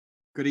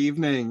Good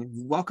evening.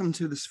 Welcome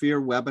to the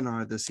Sphere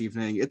webinar this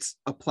evening. It's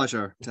a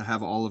pleasure to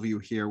have all of you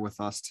here with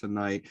us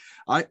tonight.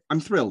 I'm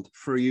thrilled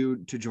for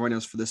you to join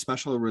us for this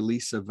special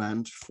release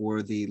event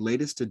for the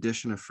latest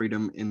edition of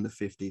Freedom in the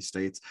 50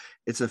 States.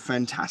 It's a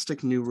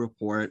fantastic new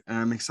report, and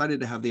I'm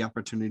excited to have the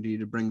opportunity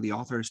to bring the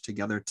authors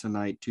together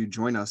tonight to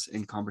join us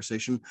in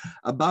conversation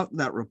about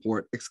that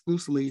report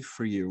exclusively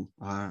for you,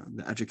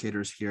 the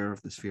educators here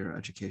of the Sphere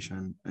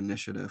Education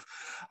Initiative.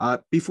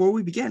 Before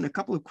we begin, a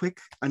couple of quick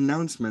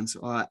announcements.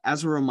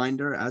 As a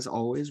reminder, as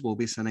always, we'll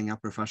be sending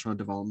out professional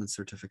development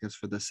certificates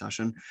for this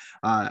session.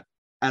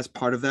 As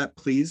part of that,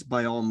 please,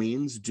 by all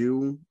means,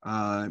 do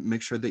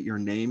make sure that your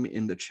name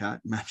in the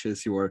chat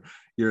matches your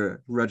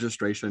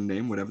registration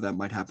name, whatever that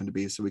might happen to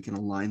be, so we can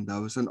align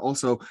those. And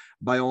also,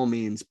 by all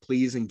means,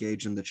 please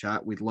engage in the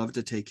chat. We'd love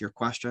to take your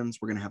questions.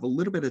 We're going to have a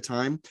little bit of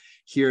time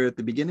here at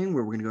the beginning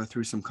where we're going to go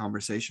through some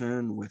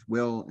conversation with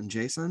Will and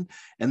Jason,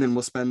 and then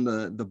we'll spend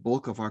the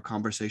bulk of our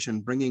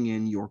conversation bringing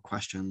in your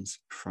questions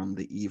from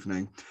the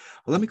evening.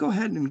 Well, let me go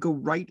ahead and go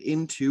right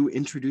into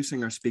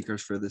introducing our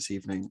speakers for this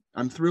evening.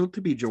 I'm thrilled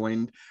to be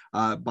joined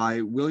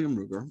by William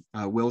Ruger.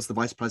 Will's the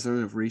Vice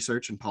President of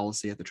Research and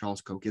Policy at the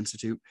Charles Koch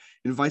Institute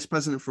and Vice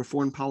President for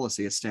Foreign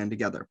Policy at Stand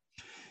Together.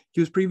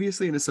 He was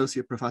previously an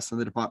associate professor in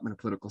the Department of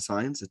Political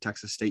Science at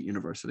Texas State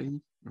University.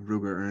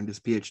 Ruger earned his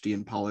PhD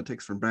in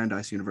politics from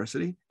Brandeis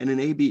University and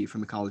an AB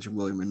from the College of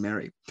William and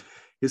Mary.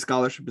 His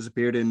scholarship has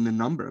appeared in a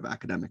number of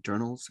academic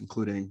journals,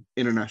 including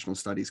International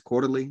Studies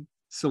Quarterly,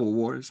 Civil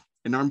Wars,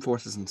 and Armed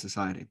Forces and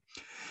Society.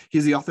 He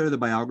is the author of the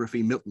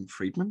biography Milton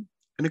Friedman,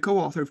 and a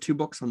co-author of 2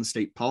 books on the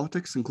state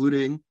politics,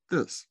 including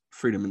this,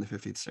 Freedom in the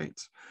 50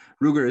 States.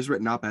 Ruger has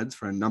written op-eds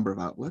for a number of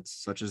outlets,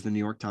 such as the New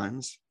York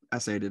Times,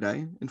 SA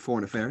Today, and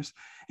Foreign Affairs.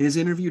 He is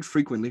interviewed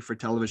frequently for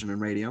television and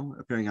radio,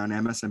 appearing on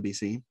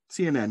MSNBC,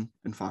 CNN,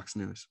 and Fox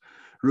News.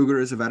 Ruger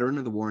is a veteran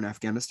of the war in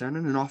Afghanistan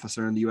and an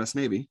officer in the U.S.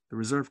 Navy, the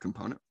reserve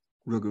component.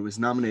 Ruger was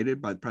nominated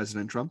by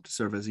President Trump to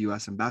serve as a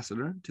U.S.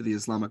 ambassador to the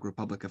Islamic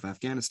Republic of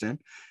Afghanistan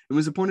and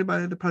was appointed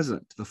by the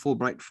president to the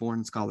Fulbright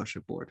Foreign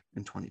Scholarship Board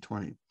in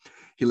 2020.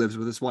 He lives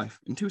with his wife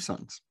and 2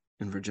 sons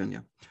in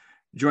Virginia.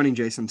 Joining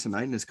Jason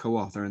tonight and his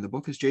co-author in the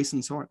book is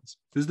Jason Sorens,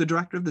 who's the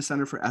director of the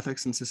Center for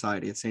Ethics and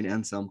Society at St.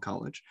 Anselm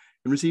College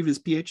and received his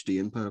PhD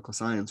in political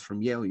science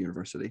from Yale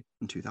University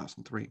in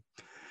 2003.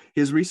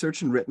 He has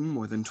researched and written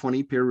more than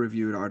 20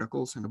 peer-reviewed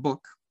articles in a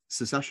book,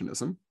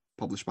 Secessionism,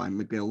 published by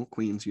McGill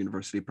Queen's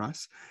University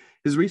Press.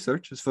 His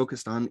research is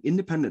focused on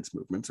independence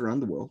movements around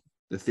the world,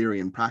 the theory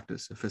and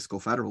practice of fiscal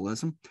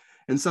federalism,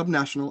 and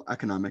subnational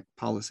economic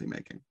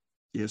policymaking.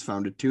 He has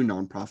founded 2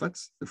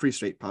 nonprofits, the Free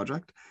State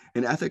Project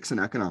and Ethics and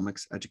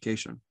Economics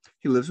Education.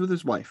 He lives with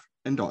his wife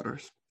and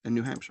daughters in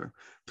New Hampshire.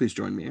 Please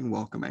join me in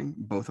welcoming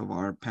both of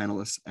our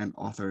panelists and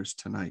authors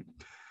tonight.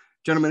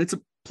 Gentlemen, it's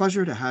a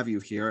pleasure to have you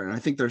here. And I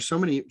think there's so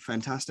many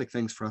fantastic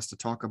things for us to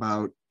talk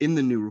about in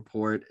the new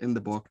report, in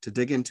the book, to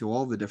dig into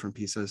all the different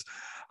pieces.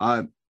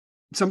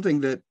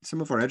 Something that some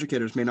of our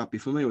educators may not be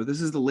familiar with.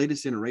 This is the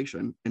latest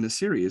iteration in a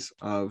series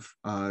of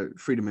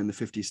Freedom in the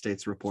 50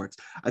 States reports.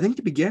 I think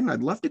to begin,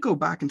 I'd love to go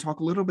back and talk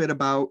a little bit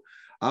about,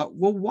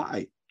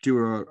 why do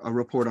a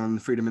report on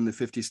Freedom in the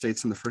 50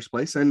 States in the first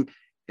place? And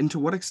to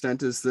what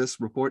extent is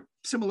this report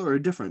similar or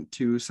different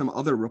to some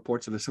other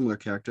reports of a similar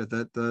character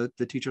that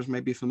the teachers may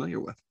be familiar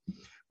with?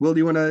 Will, do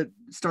you want to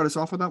start us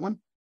off with that one?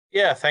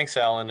 Yeah, thanks,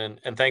 Alan,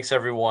 and thanks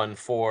everyone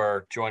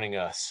for joining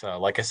us.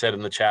 Like I said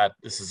in the chat,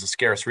 this is a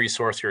scarce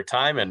resource, your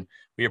time, and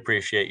we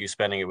appreciate you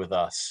spending it with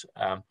us.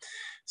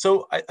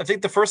 So I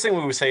think the first thing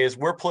we would say is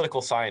we're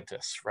political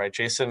scientists, right?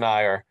 Jason and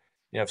I are,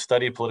 have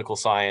studied political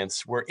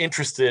science. We're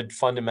interested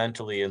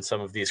fundamentally in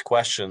some of these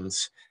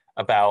questions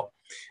about,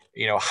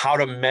 how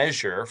to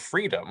measure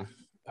freedom.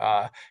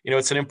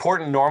 It's an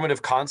important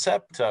normative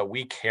concept.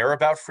 We care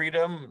about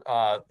freedom,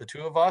 the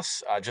 2 of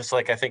us, just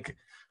like I think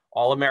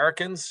all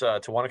Americans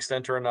to one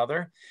extent or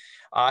another.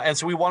 And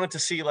so we wanted to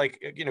see,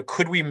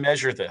 could we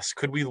measure this?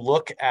 Could we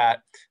look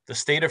at the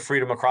state of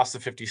freedom across the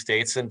 50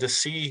 states and to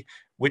see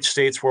which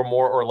states were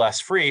more or less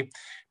free,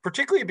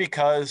 particularly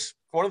because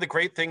one of the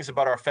great things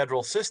about our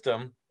federal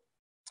system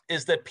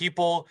is that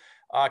people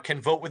can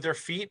vote with their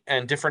feet,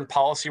 and different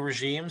policy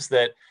regimes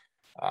that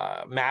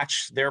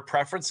match their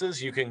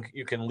preferences you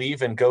can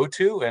leave and go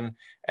to,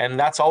 and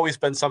that's always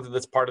been something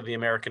that's part of the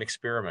American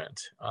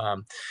experiment.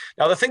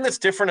 Now, the thing that's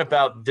different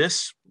about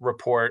this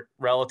report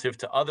relative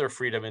to other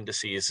freedom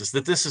indices is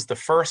that this is the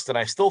first, and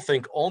I still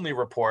think only,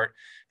 report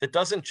that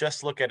doesn't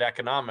just look at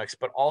economics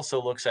but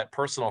also looks at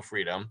personal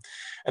freedom.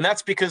 And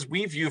that's because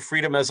we view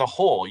freedom as a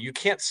whole. You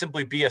can't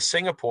simply be a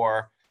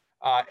Singapore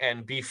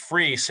and be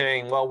free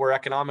saying, well, we're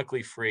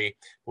economically free.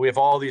 We have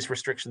all these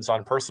restrictions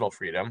on personal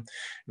freedom.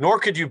 Nor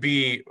could you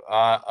be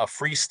a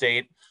free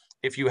state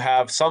if you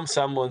have some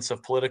semblance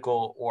of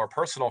political or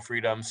personal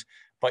freedoms,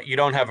 but you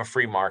don't have a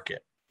free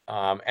market.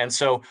 And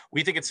so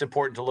we think it's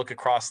important to look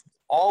across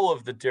all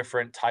of the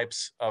different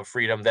types of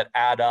freedom that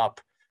add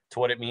up to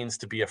what it means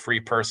to be a free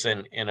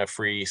person in a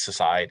free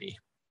society.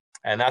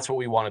 And that's what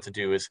we wanted to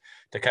do, is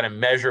to kind of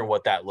measure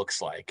what that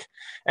looks like.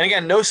 And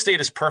again, no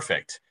state is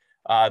perfect.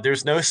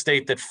 There's no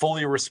state that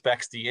fully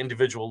respects the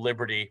individual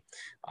liberty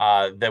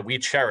that we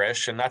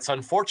cherish, and that's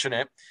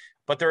unfortunate.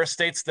 But there are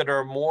states that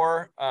are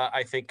more,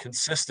 I think,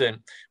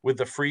 consistent with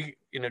the free,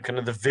 kind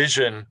of the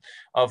vision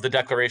of the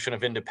Declaration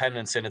of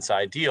Independence and its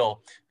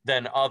ideal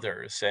than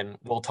others. And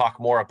we'll talk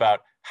more about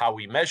how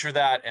we measure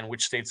that and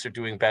which states are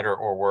doing better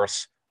or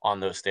worse on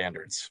those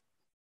standards.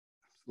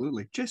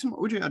 Absolutely. Jason, what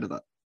would you add to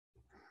that?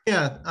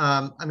 Yeah,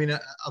 I mean,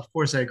 of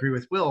course, I agree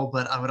with Will,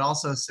 but I would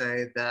also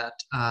say that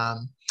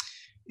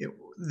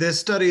this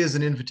study is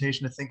an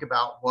invitation to think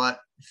about what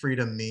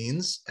freedom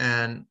means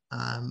and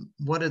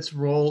what its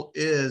role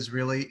is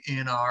really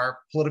in our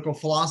political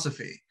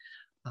philosophy.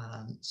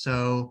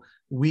 So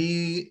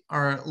we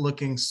are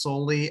looking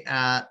solely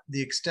at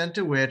the extent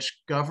to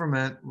which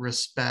government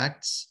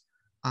respects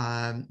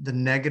the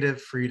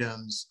negative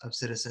freedoms of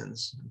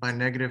citizens. By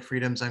negative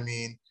freedoms, I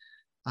mean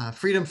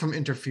freedom from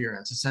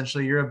interference,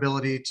 essentially your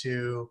ability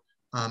to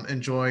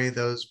enjoy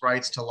those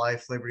rights to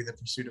life, liberty, the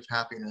pursuit of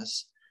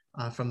happiness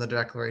from the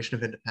Declaration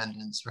of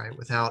Independence, right?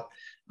 Without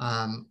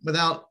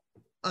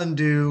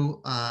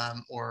undue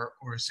or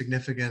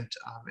significant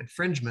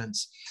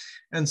infringements.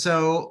 And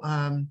so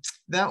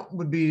that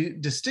would be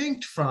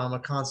distinct from a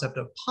concept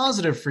of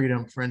positive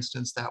freedom, for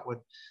instance, that would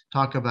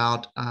talk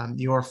about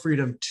your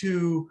freedom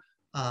to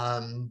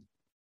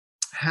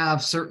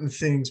have certain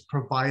things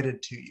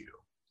provided to you,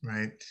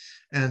 right?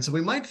 And so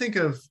we might think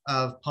of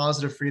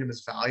positive freedom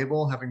as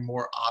valuable, having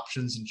more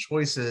options and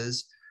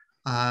choices.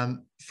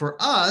 For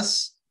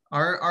us,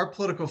 our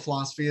political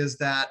philosophy is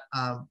that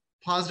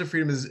positive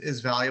freedom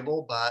is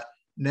valuable, but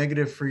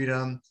negative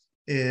freedom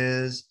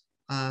is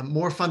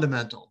more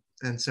fundamental.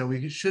 And so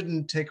we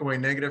shouldn't take away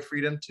negative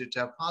freedom to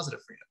have positive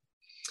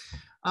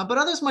freedom. But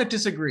others might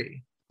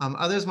disagree.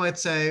 Others might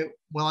say,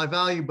 well, I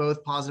value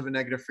both positive and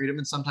negative freedom,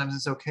 and sometimes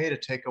it's okay to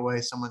take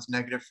away someone's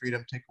negative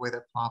freedom, take away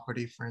their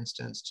property, for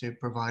instance, to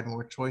provide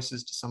more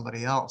choices to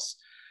somebody else.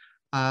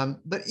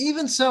 But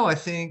even so, I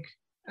think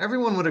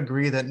everyone would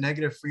agree that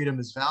negative freedom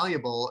is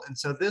valuable. And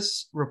so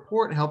this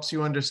report helps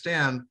you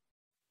understand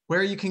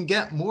where you can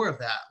get more of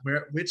that,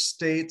 which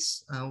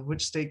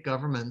state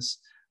governments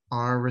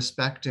are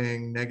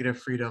respecting negative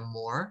freedom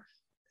more.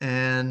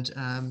 And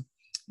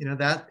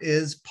that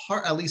is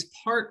at least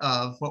part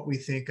of what we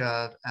think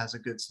of as a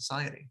good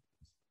society.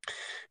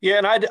 Yeah,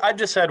 and I'd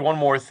just add one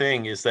more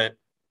thing, is that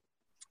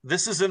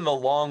this is in the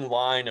long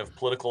line of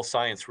political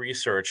science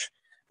research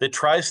that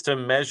tries to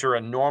measure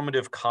a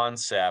normative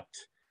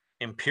concept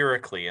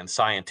empirically and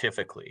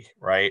scientifically,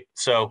 right?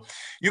 So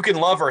you can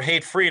love or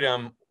hate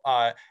freedom,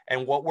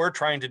 and what we're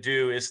trying to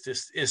do is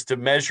to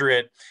measure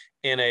it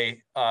in a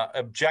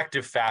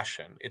objective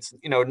fashion. It's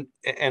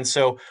and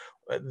so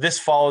this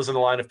follows in the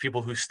line of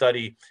people who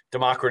study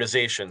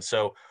democratization.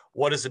 So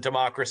what is a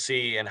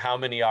democracy and how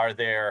many are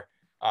there?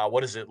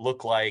 What does it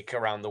look like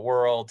around the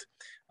world?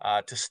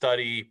 To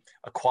study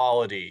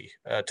equality,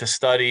 to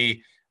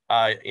study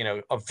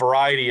a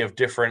variety of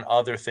different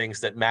other things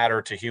that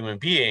matter to human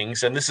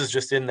beings. And this is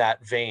just in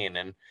that vein.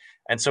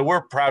 And so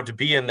we're proud to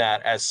be in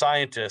that as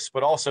scientists,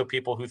 but also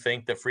people who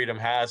think that freedom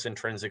has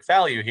intrinsic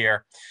value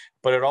here.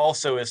 But it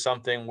also is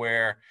something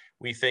where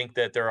we think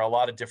that there are a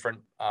lot of different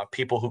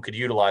people who could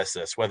utilize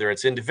this, whether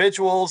it's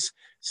individuals,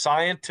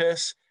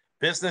 scientists,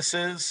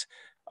 businesses,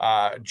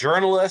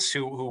 journalists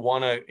who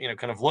want to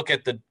kind of look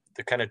at the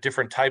kind of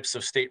different types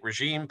of state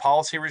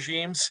policy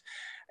regimes,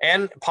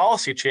 and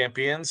policy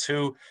champions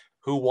who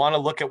want to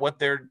look at what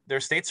their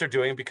states are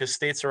doing, because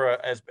states are,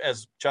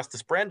 as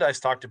Justice Brandeis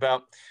talked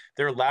about,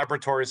 they're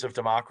laboratories of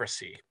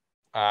democracy,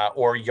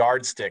 or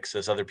yardsticks,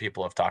 as other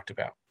people have talked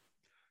about.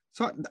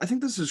 So I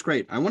think this is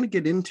great. I want to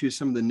get into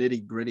some of the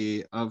nitty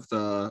gritty of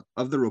the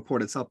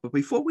report itself. But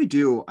before we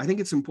do, I think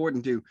it's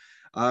important to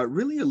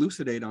really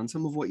elucidate on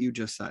some of what you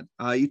just said.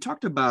 You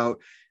talked about,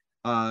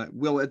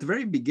 Will, at the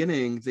very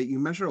beginning, that you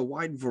measure a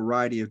wide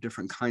variety of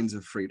different kinds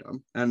of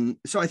freedom. And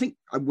so I think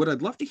what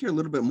I'd love to hear a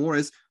little bit more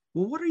is,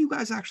 well, what are you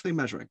guys actually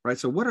measuring, right?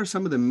 So what are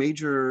some of the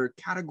major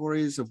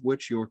categories of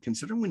which you're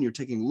considering when you're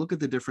taking a look at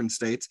the different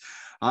states?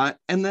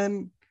 And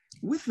then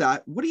with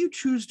that, what do you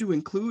choose to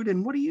include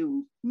and what do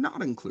you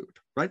not include,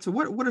 right? So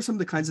what are some of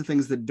the kinds of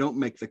things that don't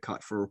make the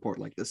cut for a report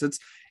like this?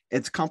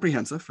 It's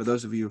comprehensive for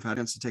those of you who've had a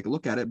chance to take a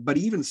look at it, but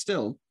even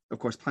still, of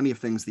course, plenty of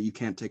things that you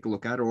can't take a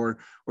look at or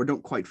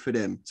don't quite fit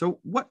in. So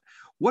what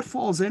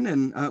falls in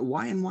and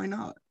why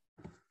not?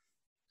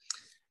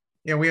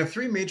 Yeah, we have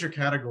three major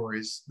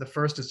categories. The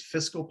first is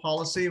fiscal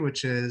policy,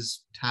 which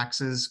is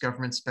taxes,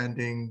 government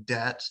spending,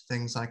 debt,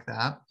 things like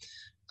that.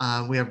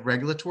 We have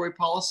regulatory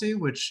policy,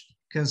 which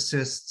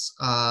consists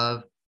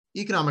of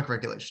economic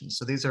regulations.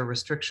 So these are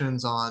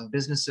restrictions on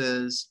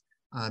businesses,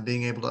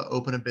 being able to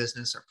open a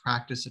business or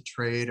practice a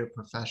trade or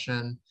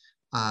profession,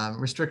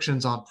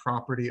 restrictions on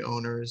property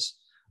owners.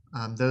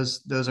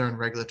 Those are in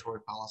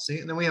regulatory policy.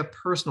 And then we have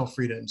personal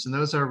freedoms, and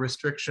those are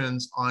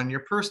restrictions on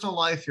your personal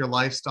life, your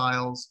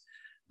lifestyles,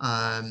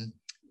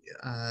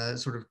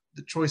 sort of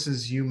the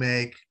choices you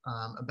make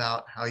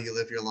about how you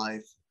live your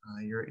life,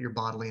 your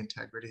bodily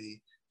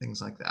integrity, things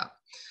like that.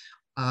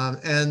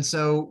 And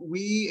so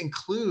we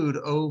include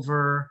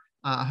over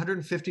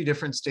 150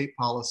 different state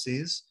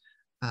policies,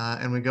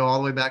 and we go all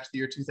the way back to the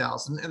year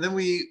 2000. And then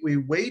we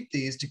weight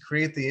these to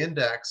create the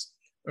index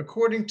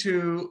according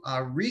to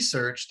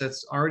research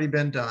that's already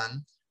been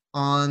done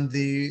on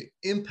the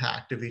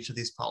impact of each of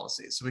these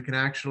policies. So we can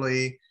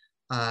actually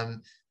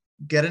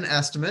get an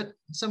estimate.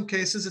 In some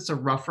cases, it's a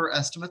rougher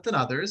estimate than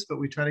others, but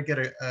we try to get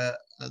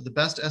the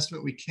best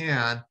estimate we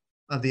can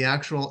of the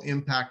actual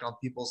impact on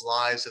people's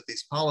lives of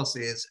these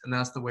policies. And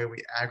that's the way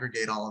we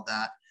aggregate all of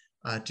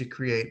that to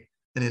create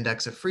an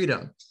index of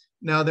freedom.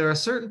 Now, there are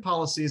certain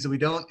policies that we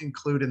don't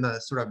include in the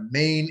sort of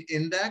main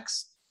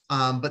index,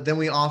 but then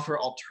we offer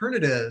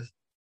alternative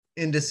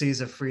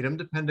indices of freedom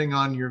depending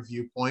on your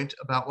viewpoint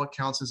about what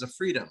counts as a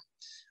freedom.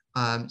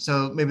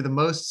 So maybe the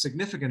most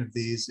significant of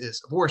these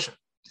is abortion.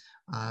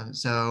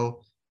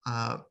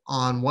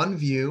 On one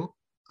view,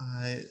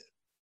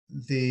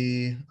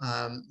 the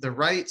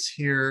rights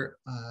here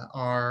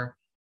are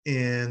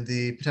in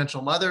the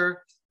potential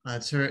mother.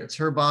 It's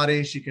her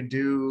body. She can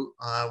do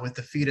with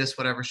the fetus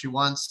whatever she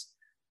wants.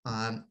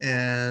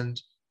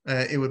 And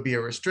it would be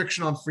a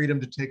restriction on freedom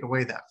to take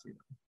away that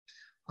freedom.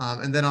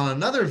 And then on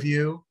another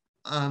view,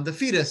 the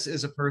fetus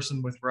is a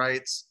person with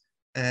rights,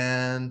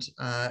 and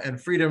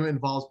freedom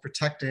involves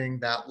protecting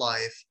that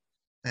life.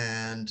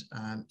 And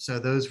so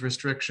those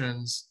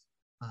restrictions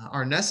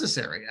are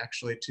necessary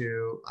actually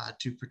to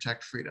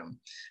protect freedom.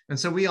 And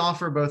so we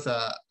offer both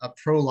a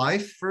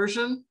pro-life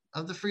version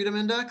of the Freedom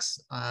Index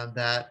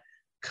that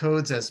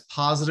codes as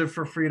positive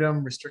for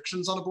freedom,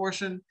 restrictions on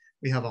abortion.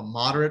 We have a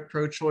moderate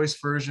pro-choice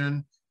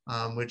version,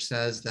 which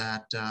says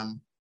that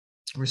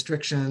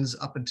restrictions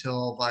up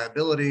until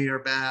viability are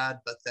bad,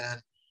 but then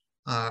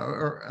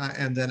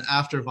and then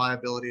after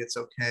viability, it's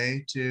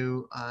okay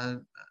to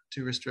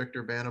restrict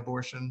or ban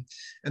abortion.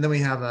 And then we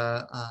have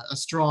a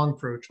strong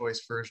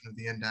pro-choice version of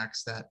the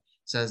index that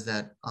says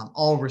that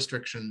all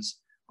restrictions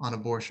on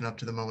abortion up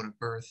to the moment of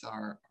birth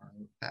are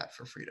bad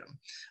for freedom.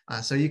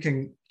 So you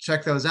can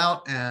check those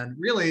out, and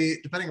really,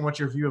 depending on what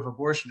your view of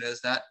abortion is,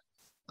 that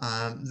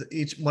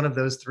each one of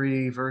those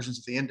three versions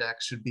of the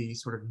index should be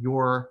sort of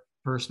your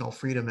personal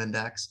freedom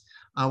index.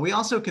 We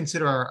also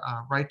consider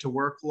our right to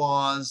work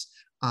laws,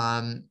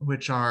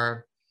 which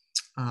are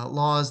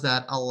laws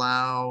that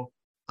allow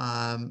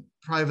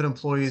private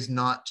employees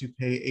not to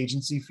pay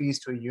agency fees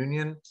to a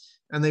union,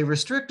 and they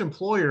restrict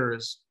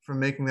employers from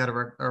making that a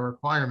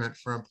requirement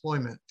for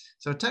employment.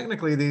 So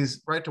technically,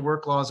 these right to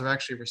work laws are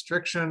actually a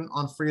restriction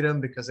on freedom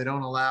because they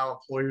don't allow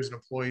employers and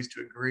employees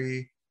to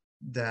agree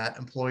that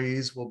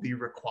employees will be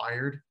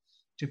required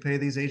to pay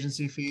these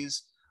agency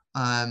fees.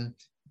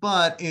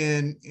 But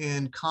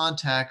in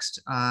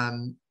context,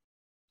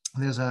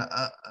 there's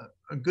a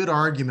good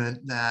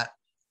argument that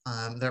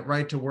that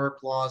right to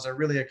work laws are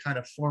really a kind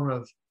of form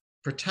of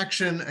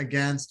protection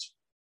against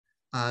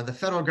the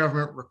federal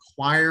government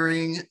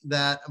requiring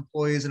that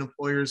employees and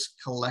employers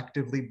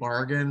collectively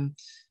bargain.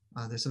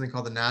 There's something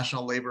called the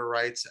National Labor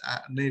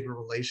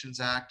Relations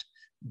Act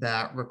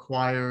that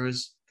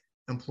requires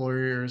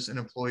employers and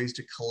employees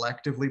to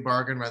collectively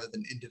bargain rather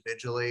than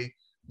individually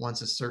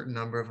once a certain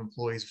number of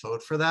employees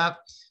vote for that.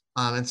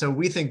 And so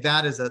we think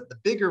that is the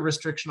bigger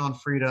restriction on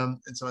freedom.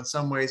 And so in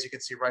some ways you can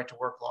see right to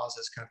work laws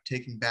as kind of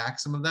taking back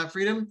some of that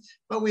freedom,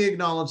 but we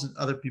acknowledge that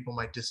other people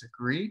might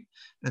disagree.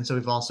 And so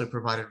we've also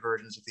provided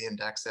versions of the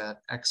index that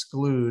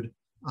exclude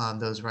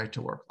those right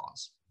to work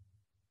laws.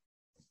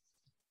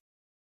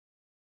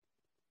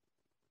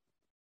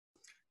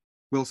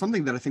 Well,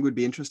 something that I think would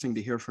be interesting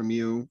to hear from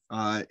you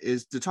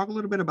is to talk a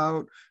little bit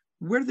about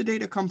where did the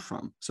data come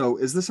from? So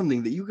is this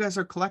something that you guys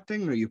are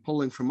collecting? Or are you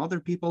pulling from other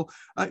people?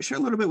 Share a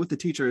little bit with the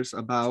teachers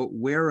about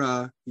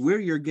where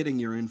you're getting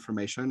your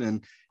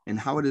information and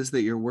how it is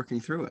that you're working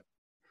through it.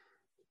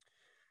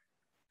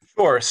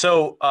 Sure.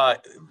 So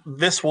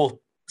this will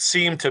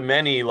seem to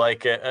many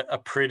like a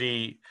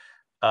pretty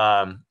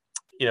a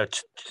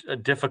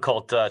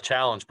difficult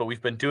challenge, but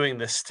we've been doing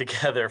this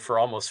together for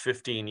almost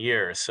 15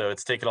 years. So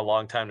it's taken a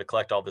long time to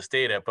collect all this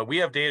data, but we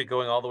have data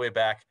going all the way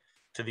back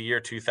to the year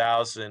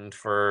 2000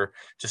 for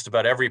just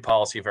about every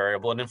policy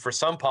variable. And then for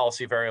some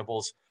policy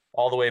variables,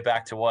 all the way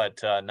back to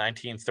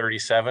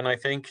 1937, I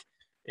think,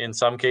 in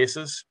some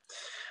cases.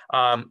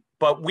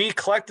 But we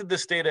collected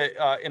this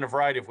data in a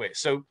variety of ways.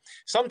 So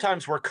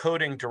sometimes we're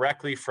coding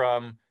directly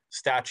from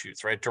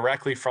statutes, right?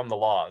 Directly from the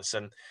laws.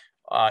 And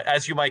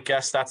as you might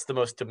guess, that's the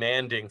most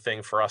demanding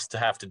thing for us to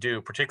have to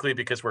do, particularly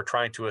because we're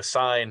trying to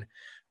assign,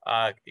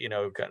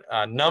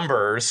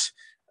 numbers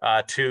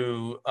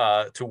to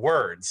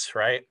words,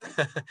 right?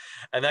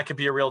 And that could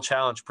be a real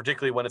challenge,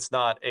 particularly when it's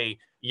not a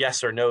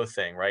yes or no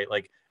thing, right?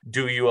 Like,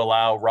 do you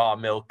allow raw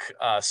milk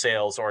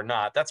sales or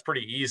not? That's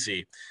pretty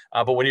easy.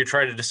 But when you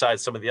try to decide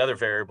some of the other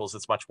variables,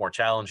 it's much more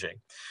challenging.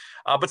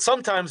 But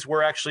sometimes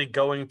we're actually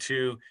going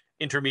to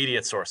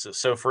intermediate sources.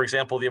 So for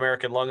example, the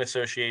American Lung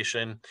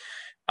Association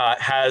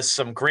has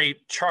some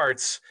great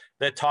charts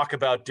that talk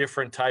about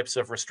different types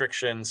of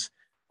restrictions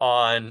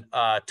on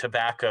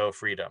tobacco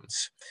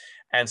freedoms.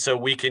 And so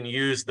we can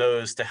use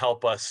those to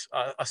help us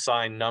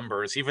assign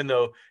numbers, even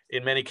though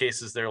in many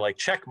cases they're like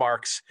check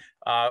marks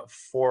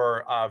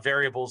for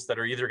variables that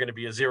are either going to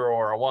be a 0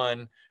 or a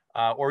 1,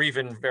 or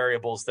even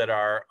variables that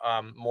are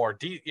more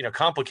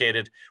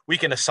complicated. We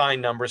can assign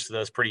numbers to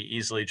those pretty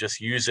easily just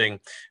using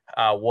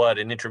what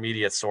an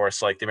intermediate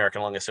source like the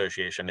American Lung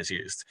Association has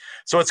used.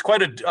 So it's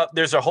quite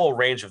there's a whole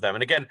range of them.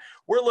 And again,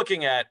 we're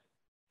looking at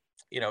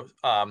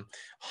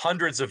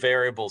hundreds of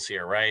variables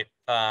here, right?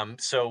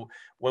 So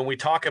when we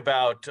talk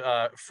about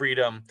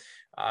freedom,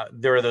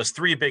 there are those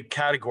three big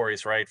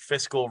categories, right?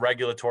 Fiscal,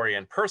 regulatory,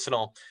 and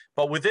personal.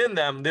 But within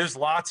them, there's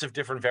lots of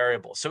different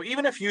variables. So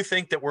even if you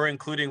think that we're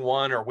including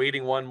one or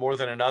weighting one more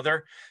than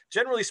another,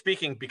 generally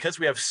speaking, because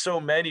we have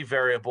so many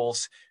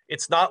variables,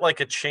 it's not like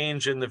a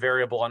change in the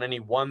variable on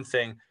any one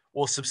thing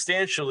will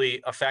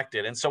substantially affect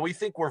it. And so we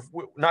think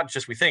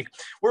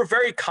we're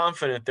very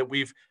confident that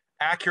we've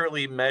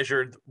accurately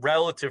measured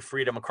relative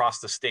freedom across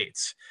the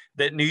states.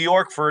 That New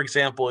York, for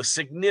example, is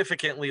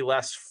significantly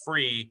less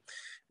free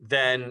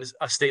than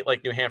a state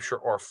like New Hampshire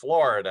or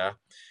Florida.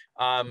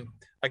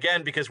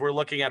 Again, because we're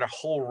looking at a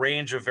whole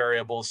range of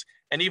variables.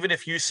 And even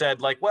if you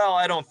said like, well,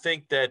 I don't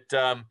think that,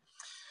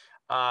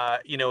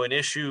 an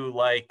issue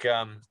like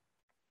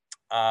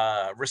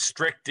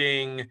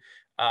restricting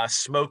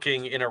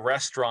smoking in a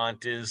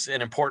restaurant is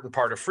an important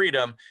part of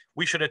freedom,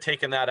 we should have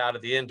taken that out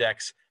of the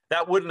index.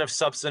 That wouldn't have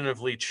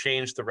substantively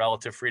changed the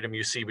relative freedom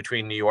you see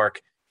between New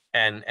York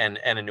and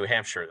in New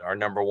Hampshire, our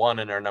number 1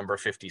 and our number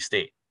 50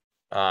 state.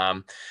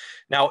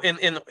 Now,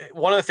 in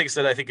one of the things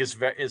that I think is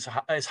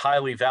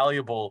highly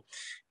valuable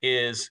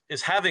is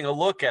having a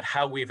look at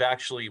how we've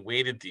actually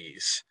weighted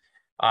these.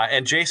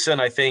 And Jason,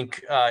 I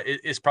think,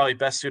 is probably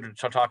best suited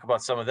to talk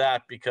about some of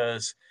that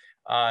because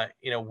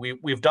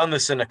we've done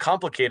this in a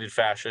complicated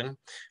fashion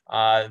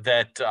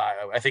that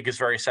I think is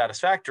very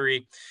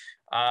satisfactory.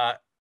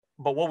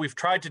 But what we've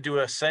tried to do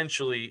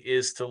essentially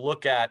is to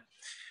look at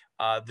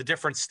the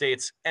different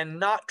states and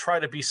not try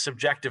to be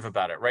subjective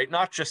about it, right?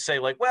 Not just say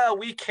like, well,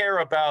 we care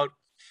about,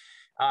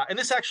 and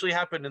this actually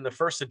happened in the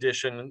first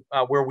edition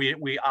where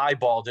we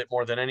eyeballed it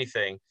more than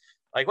anything.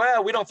 Like,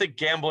 well, we don't think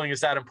gambling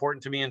is that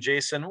important to me and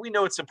Jason. We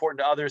know it's important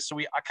to others, so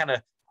I kind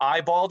of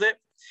eyeballed it.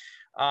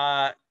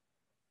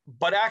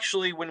 But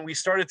actually, when we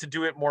started to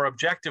do it more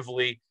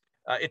objectively,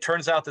 it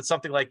turns out that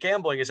something like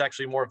gambling is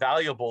actually more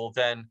valuable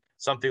than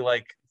something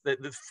like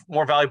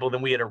more valuable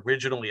than we had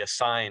originally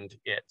assigned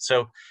it.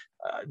 So,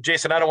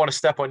 Jason, I don't want to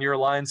step on your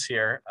lines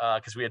here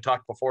because we had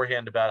talked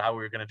beforehand about how we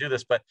were going to do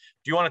this, but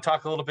do you want to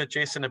talk a little bit,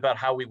 Jason, about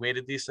how we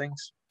weighted these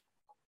things?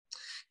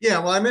 Yeah,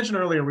 well, I mentioned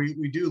earlier,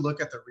 we do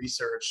look at the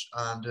research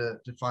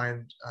to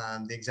find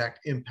the exact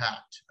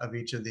impact of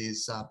each of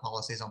these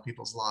policies on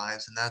people's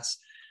lives. And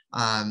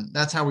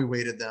that's how we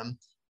weighted them.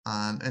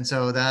 And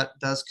so that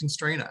does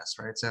constrain us,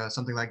 right? So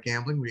something like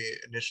gambling, we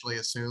initially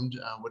assumed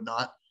would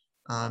not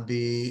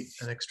be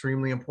an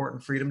extremely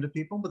important freedom to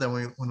people. But then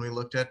when we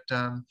looked at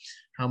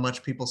how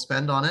much people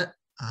spend on it,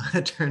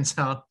 it turns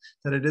out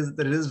that it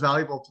is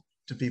valuable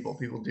to people.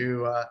 People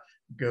do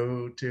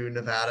go to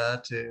Nevada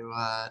to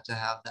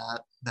have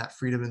that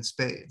freedom in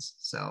spades.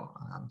 So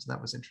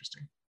that was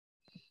interesting.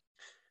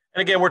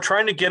 And again, we're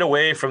trying to get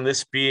away from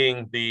this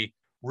being the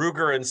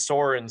Ruger and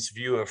Soren's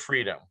view of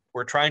freedom.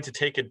 We're trying to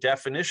take a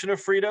definition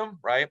of freedom,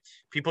 right?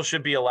 People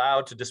should be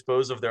allowed to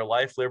dispose of their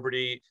life,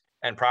 liberty,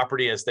 and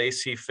property as they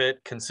see fit,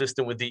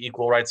 consistent with the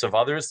equal rights of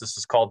others. This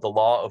is called the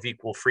law of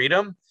equal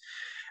freedom.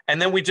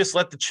 And then we just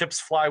let the chips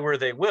fly where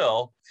they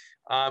will.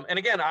 And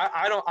again,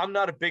 I'm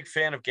not a big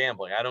fan of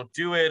gambling. I don't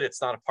do it.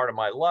 It's not a part of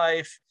my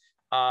life.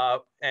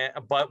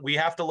 But we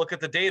have to look at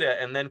the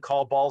data and then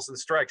call balls and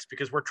strikes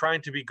because we're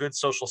trying to be good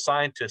social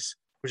scientists,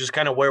 which is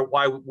kind of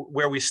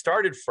where we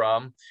started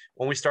from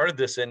when we started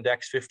this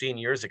index 15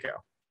 years ago.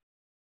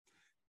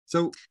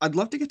 So I'd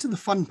love to get to the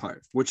fun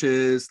part, which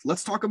is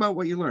let's talk about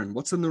what you learned.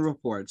 What's in the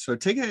report? So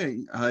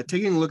taking a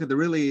look at the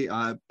really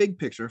big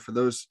picture for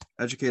those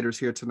educators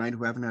here tonight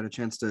who haven't had a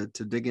chance to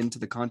dig into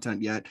the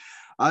content yet.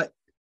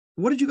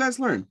 What did you guys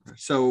learn?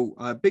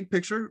 So big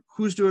picture,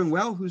 who's doing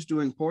well, who's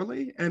doing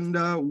poorly, and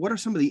what are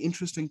some of the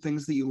interesting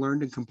things that you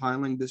learned in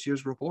compiling this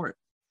year's report?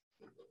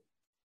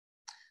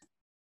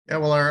 Yeah,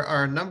 well,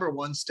 our number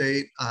 1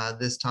 state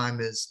this time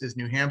is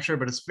New Hampshire,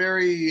 but it's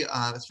very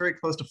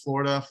close to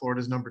Florida.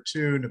 Florida's number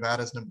 2,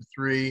 Nevada's number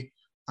 3.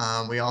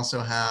 We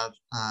also have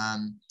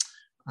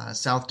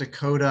South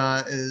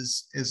Dakota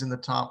is in the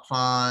top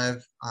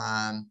 5.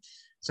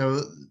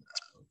 So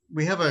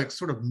we have a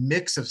sort of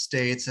mix of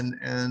states,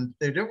 and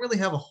they don't really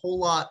have a whole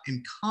lot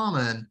in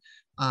common.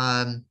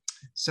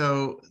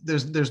 So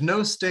there's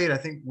no state, I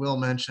think Will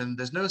mentioned,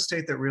 there's no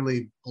state that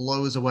really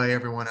blows away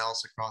everyone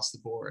else across the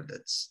board.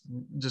 It's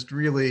just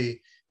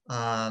really,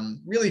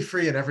 really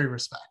free in every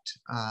respect.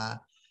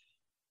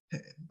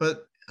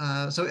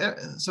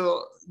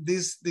 So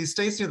these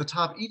states near the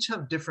top each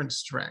have different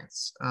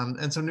strengths.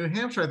 And so New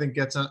Hampshire, I think,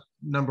 gets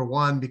number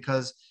 1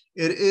 because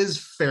it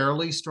is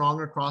fairly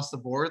strong across the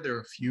board. There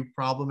are a few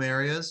problem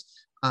areas,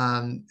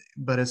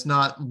 but it's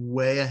not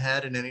way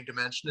ahead in any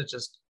dimension. It's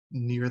just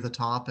near the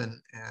top and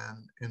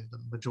in the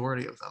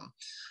majority of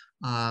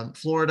them.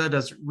 Florida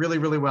does really,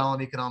 really well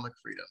in economic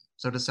freedom.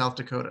 So does South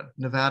Dakota.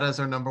 Nevada is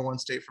our #1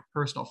 state for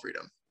personal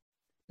freedom.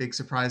 Big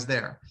surprise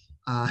there.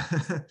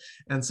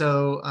 And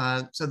so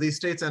these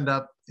states end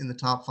up in the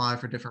top 5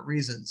 for different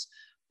reasons.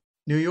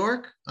 New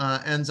York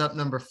ends up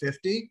number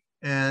 50,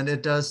 and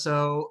it does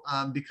so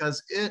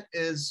because it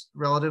is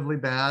relatively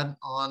bad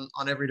on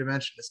every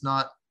dimension. It's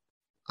not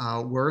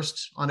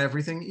worst on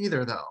everything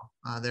either, though.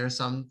 There are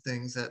some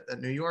things that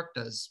New York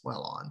does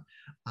well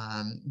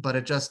on, but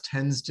it just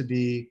tends to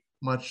be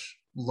much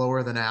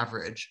lower than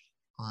average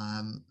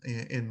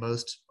in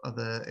most of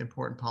the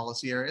important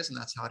policy areas, and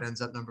that's how it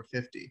ends up number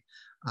 50.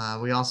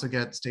 We also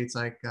get states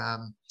like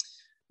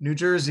New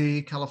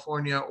Jersey,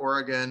 California,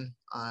 Oregon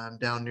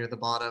down near the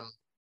bottom.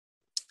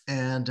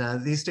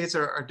 And these states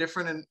are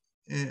different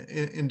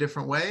in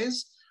different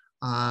ways,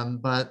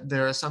 but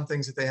there are some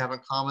things that they have in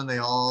common. They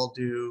all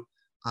do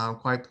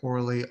quite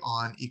poorly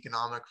on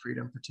economic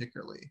freedom,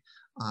 particularly.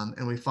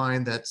 And we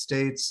find that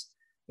states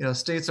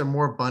are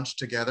more bunched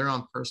together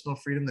on personal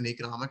freedom than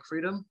economic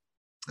freedom.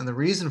 And the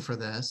reason for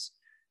this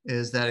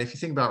is that if you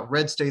think about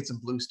red states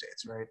and blue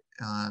states, right?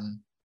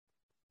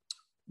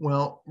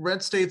 Well,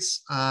 red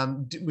states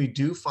we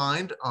do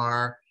find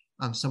are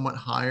somewhat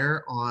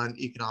higher on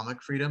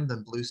economic freedom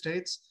than blue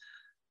states,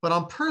 but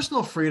on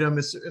personal freedom,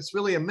 it's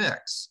really a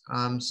mix.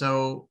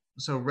 So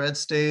red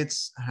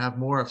states have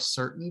more of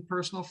certain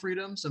personal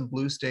freedoms, and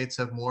blue states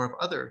have more of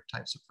other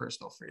types of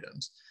personal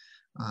freedoms.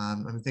 I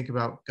mean, think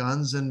about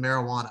guns and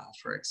marijuana,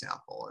 for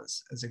example,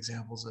 as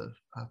examples of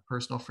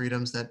personal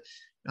freedoms that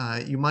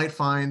you might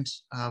find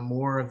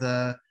more of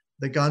the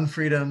gun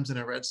freedoms in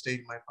a red state.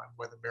 You might find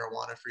more of the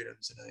marijuana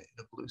freedoms in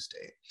a blue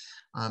state.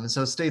 And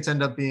so states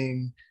end up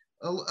being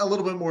a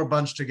little bit more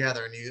bunched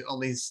together, and you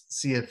only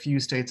see a few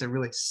states that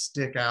really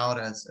stick out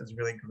as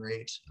really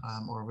great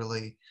or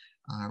really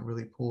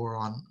poor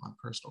on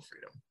personal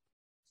freedom.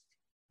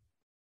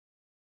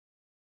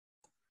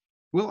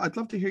 Well, I'd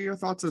love to hear your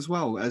thoughts as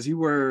well. As you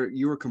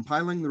were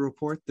compiling the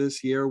report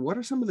this year, what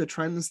are some of the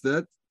trends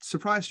that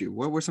surprised you?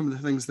 What were some of the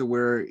things that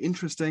were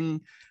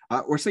interesting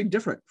or say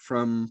different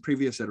from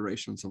previous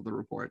iterations of the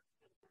report?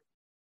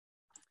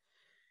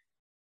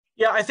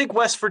 Yeah, I think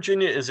West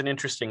Virginia is an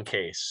interesting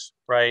case,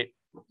 right?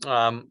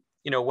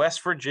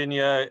 West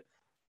Virginia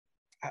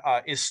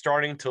is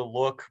starting to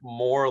look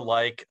more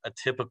like a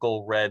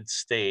typical red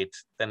state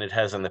than it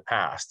has in the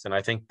past. And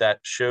I think that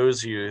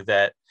shows you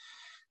that,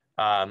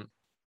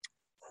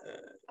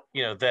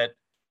 that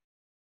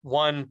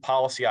one,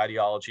 policy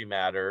ideology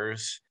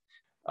matters,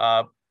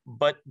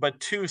 but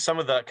two, some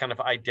of the kind of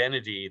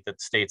identity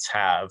that states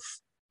have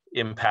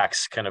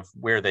impacts kind of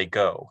where they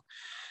go.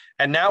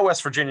 And now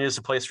West Virginia is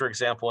a place, for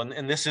example,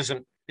 and this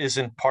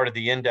isn't part of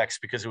the index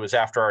because it was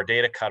after our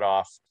data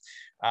cutoff,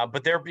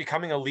 but they're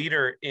becoming a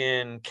leader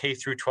in K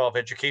through 12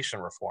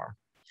 education reform,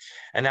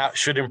 and that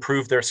should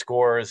improve their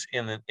scores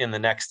in the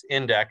next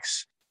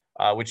index,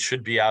 which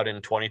should be out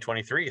in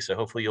 2023. So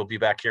hopefully you'll be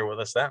back here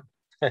with us then.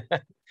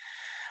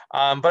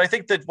 But I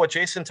think that what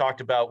Jason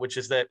talked about, which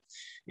is that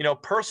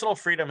personal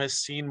freedom has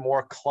seen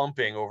more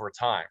clumping over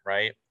time,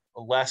 right?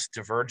 Less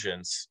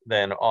divergence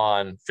than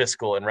on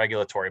fiscal and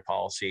regulatory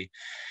policy.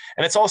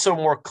 And it's also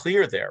more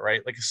clear there,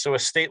 right? Like, so a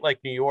state like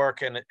New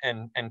York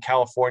and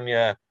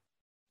California,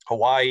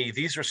 Hawaii,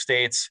 these are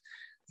states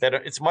that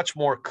it's much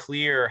more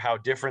clear how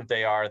different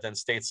they are than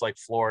states like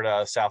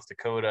Florida, South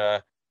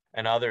Dakota,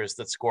 and others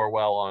that score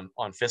well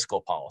on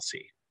fiscal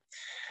policy.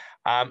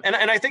 And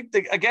I think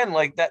that, again,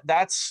 like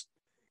that's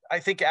I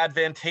think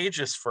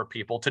advantageous for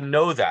people to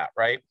know that,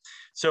 right?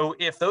 So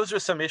if those are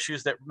some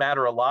issues that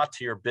matter a lot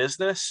to your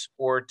business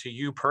or to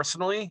you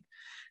personally,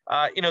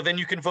 then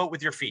you can vote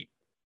with your feet.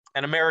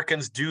 And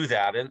Americans do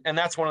that. And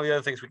that's one of the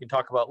other things we can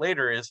talk about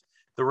later is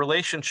the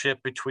relationship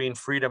between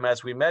freedom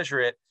as we measure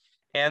it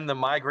and the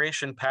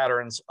migration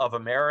patterns of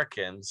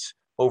Americans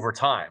over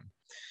time.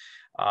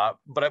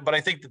 But I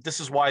think that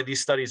this is why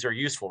these studies are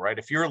useful, right?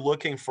 If you're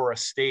looking for a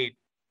state,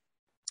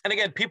 and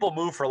again, people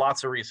move for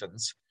lots of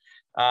reasons.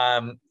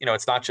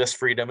 It's not just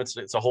freedom,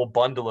 it's a whole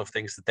bundle of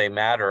things that they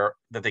matter,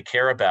 that they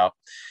care about.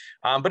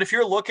 But if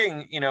you're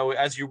looking,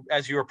 as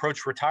you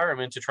approach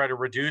retirement to try to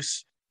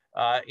reduce,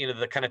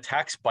 the kind of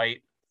tax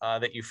bite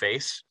that you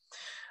face,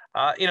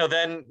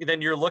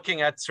 then you're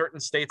looking at certain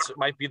states that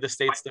might be the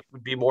states that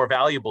would be more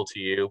valuable to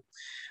you.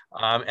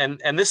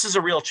 And this is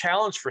a real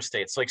challenge for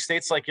states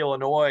like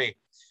Illinois,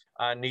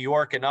 New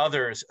York, and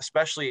others,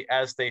 especially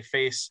as they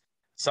face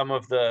some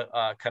of the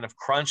kind of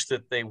crunch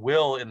that they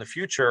will in the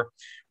future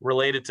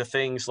related to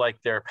things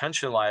like their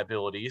pension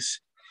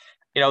liabilities.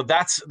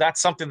 That's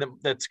something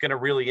that's going to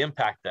really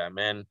impact them.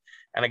 And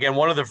again,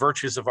 one of the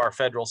virtues of our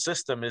federal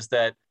system is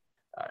that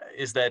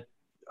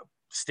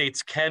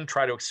states can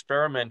try to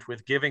experiment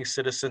with giving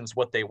citizens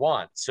what they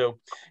want. So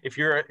if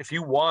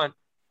you want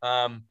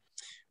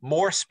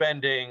more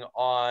spending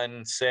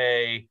on,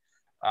 say,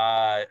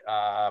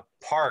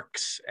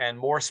 parks, and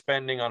more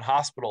spending on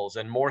hospitals,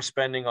 and more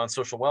spending on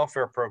social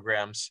welfare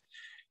programs,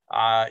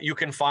 you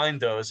can find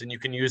those, and you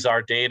can use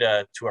our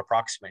data to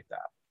approximate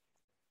that.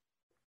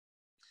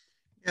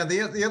 Yeah,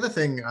 the other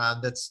thing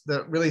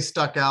that really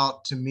stuck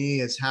out to me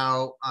is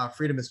how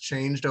freedom has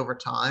changed over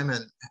time,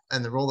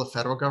 and the role the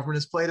federal government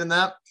has played in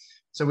that.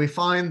 So we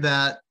find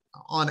that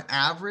on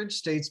average,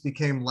 states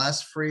became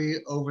less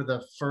free over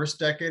the first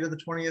decade of the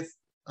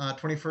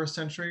 21st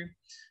century,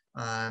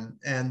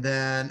 and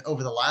then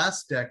over the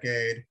last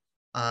decade,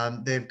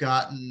 they've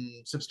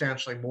gotten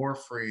substantially more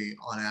free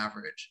on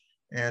average.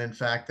 And in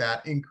fact,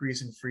 that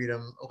increase in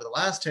freedom over the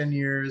last 10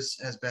 years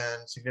has been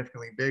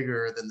significantly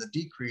bigger than the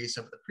decrease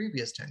over the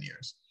previous 10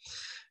 years.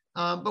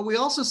 But we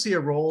also see a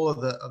role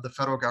of the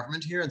federal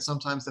government here, and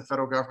sometimes the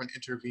federal government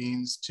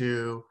intervenes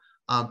to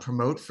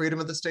promote freedom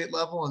at the state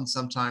level and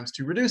sometimes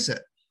to reduce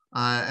it.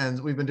 And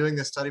we've been doing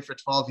this study for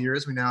 12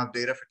 years. We now have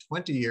data for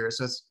 20 years.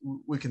 So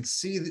we can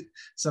see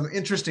some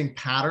interesting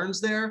patterns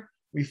there.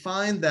 We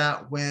find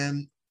that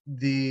when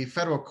the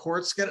federal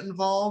courts get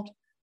involved,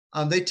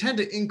 they tend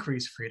to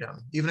increase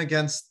freedom, even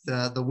against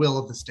the will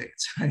of the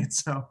states, right?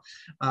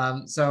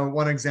 So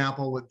one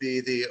example would be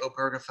the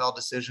Obergefell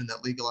decision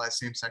that legalized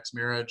same-sex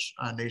marriage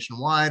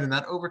nationwide, and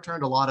that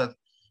overturned a lot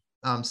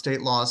of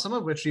state laws, some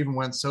of which even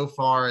went so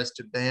far as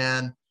to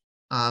ban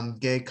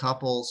gay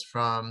couples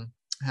from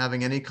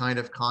having any kind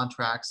of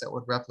contracts that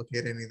would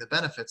replicate any of the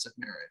benefits of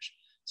marriage.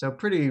 So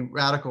pretty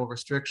radical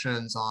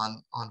restrictions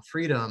on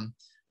freedom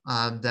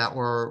that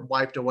were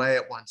wiped away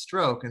at one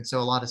stroke. And so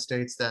a lot of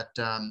states that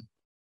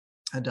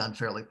had done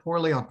fairly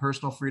poorly on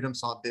personal freedom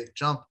saw a big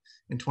jump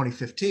in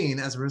 2015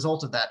 as a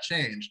result of that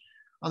change.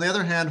 On the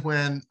other hand,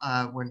 when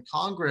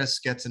Congress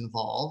gets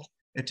involved,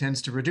 it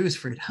tends to reduce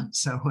freedom.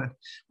 So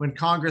when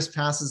Congress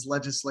passes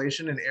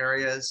legislation in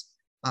areas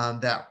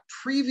that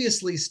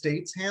previously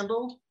states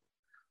handled,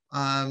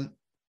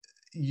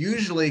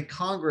 usually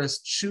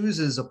Congress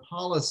chooses a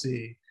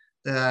policy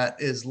that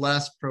is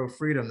less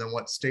pro-freedom than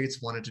what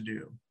states wanted to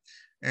do.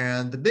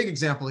 And the big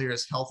example here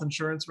is health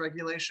insurance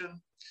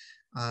regulation.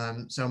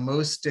 So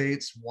most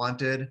states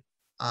wanted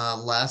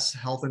less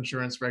health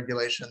insurance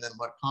regulation than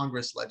what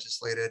Congress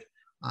legislated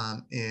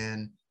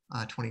in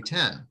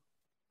 2010.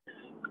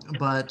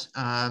 But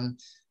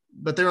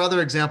there are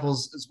other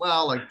examples as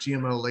well, like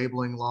GMO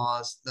labeling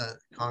laws that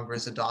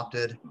Congress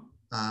adopted,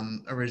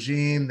 a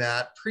regime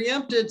that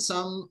preempted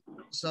some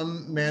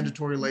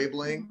mandatory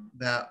labeling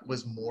that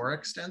was more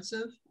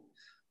extensive.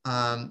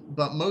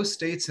 But most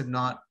states have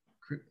not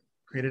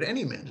created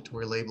any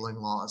mandatory labeling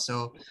laws.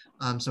 So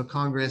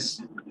Congress,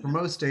 for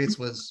most states,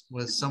 was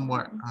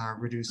somewhat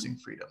reducing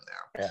freedom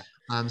there.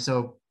 Yeah.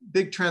 So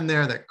big trend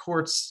there that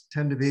courts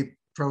tend to be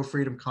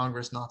pro-freedom,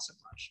 Congress not so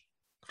much.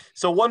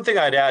 So one thing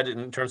I'd add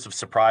in terms of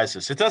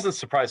surprises, it doesn't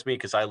surprise me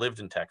because I lived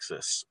in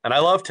Texas and I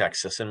love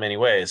Texas in many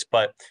ways,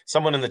 but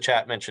someone in the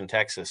chat mentioned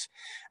Texas.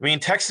 I mean,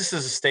 Texas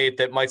is a state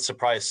that might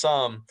surprise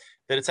some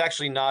that it's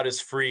actually not as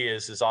free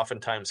as is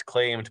oftentimes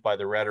claimed by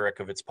the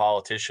rhetoric of its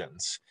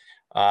politicians.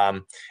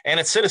 And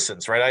its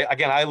citizens, right?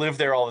 I live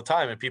there all the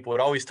time, and people would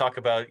always talk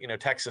about,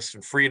 Texas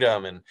and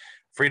freedom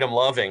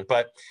loving,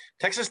 but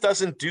Texas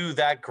doesn't do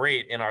that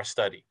great in our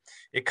study.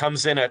 It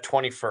comes in at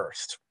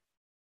 21st.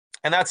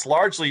 And that's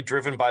largely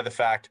driven by the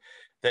fact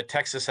that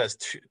Texas has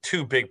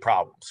two big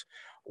problems.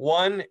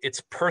 One,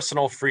 its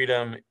personal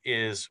freedom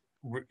is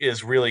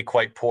really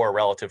quite poor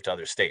relative to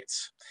other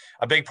states.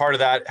 A big part of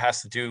that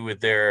has to do with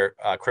their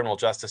criminal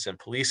justice and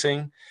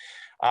policing,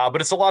 but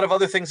it's a lot of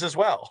other things as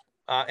well.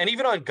 And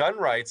even on gun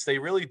rights, they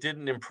really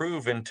didn't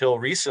improve until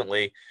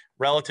recently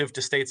relative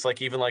to states like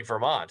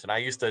Vermont. And I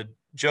used to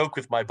joke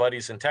with my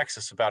buddies in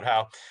Texas about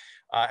how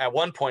at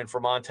one point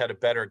Vermont had a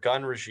better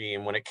gun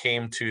regime when it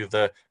came to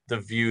the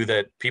view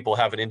that people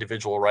have an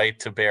individual right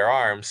to bear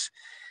arms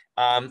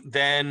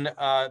than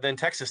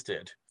Texas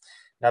did.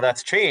 Now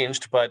that's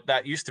changed, but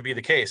that used to be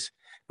the case.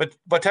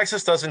 But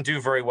Texas doesn't do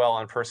very well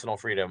on personal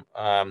freedom.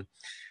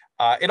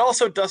 It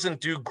also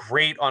doesn't do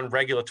great on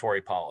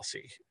regulatory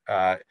policy.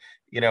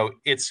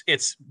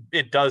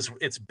 It does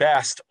its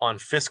best on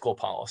fiscal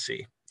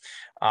policy,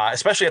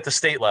 especially at the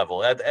state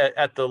level.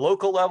 At the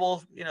local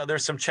level,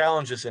 there's some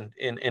challenges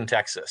in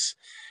Texas,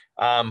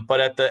 but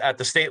at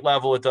the state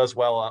level, it does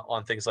well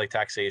on things like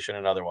taxation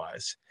and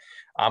otherwise.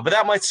 But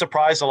that might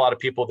surprise a lot of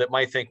people that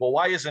might think, well,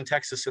 why isn't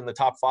Texas in the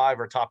top 5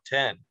 or top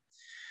 10?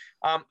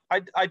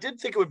 I did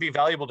think it would be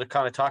valuable to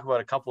kind of talk about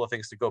a couple of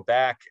things to go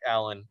back,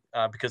 Alan,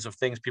 because of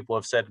things people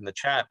have said in the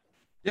chat.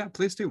 Yeah,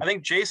 please do. I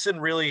think Jason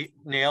really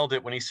nailed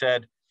it when he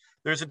said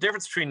there's a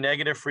difference between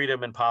negative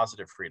freedom and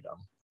positive freedom.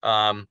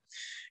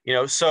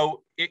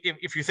 So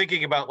if you're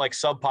thinking about like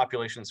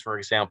subpopulations, for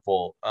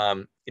example,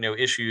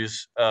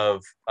 issues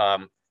of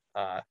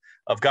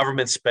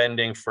government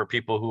spending for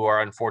people who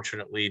are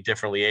unfortunately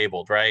differently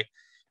abled, right?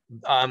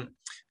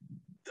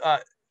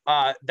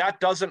 That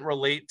doesn't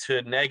relate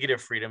to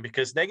negative freedom,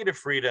 because negative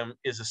freedom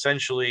is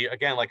essentially,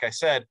 again, like I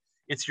said,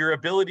 it's your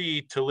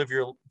ability to live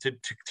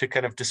to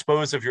kind of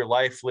dispose of your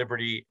life,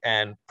 liberty,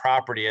 and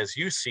property as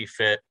you see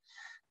fit,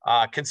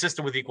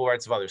 consistent with equal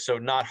rights of others. So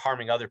not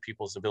harming other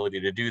people's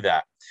ability to do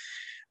that.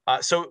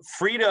 So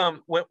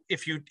freedom,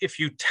 if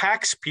you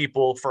tax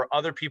people for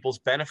other people's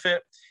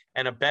benefit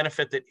and a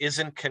benefit that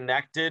isn't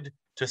connected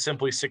to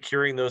simply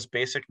securing those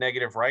basic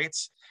negative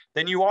rights,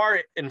 then you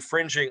are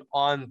infringing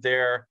on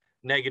their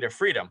negative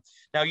freedom.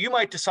 Now, you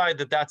might decide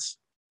that that's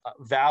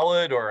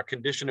valid or a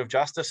condition of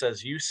justice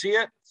as you see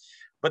it,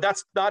 but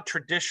that's not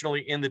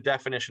traditionally in the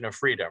definition of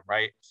freedom,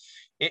 right?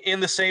 In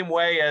the same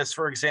way as,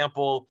 for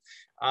example,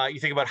 you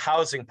think about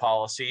housing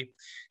policy.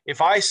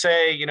 If I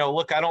say,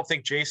 look, I don't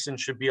think Jason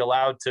should be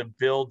allowed to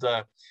build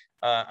a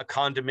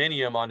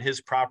condominium on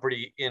his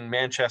property in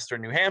Manchester,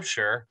 New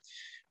Hampshire,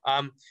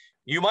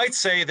 you might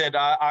say that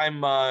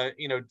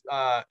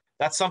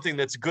that's something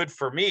that's good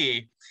for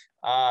me,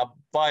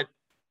 but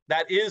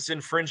that is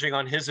infringing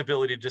on his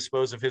ability to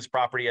dispose of his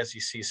property as he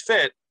sees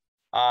fit,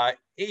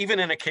 even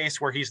in a case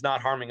where he's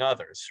not harming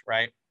others,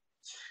 right?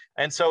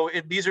 And so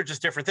these are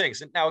just different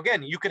things. Now,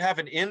 again, you could have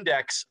an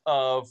index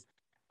of,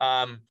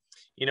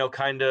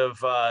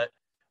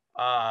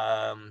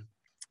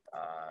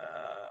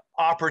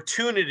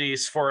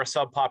 opportunities for a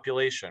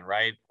subpopulation,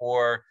 right?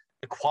 Or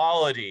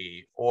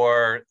equality,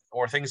 or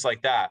things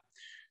like that.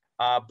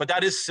 But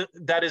that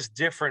is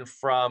different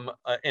from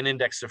an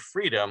index of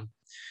freedom.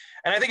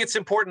 And I think it's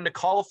important to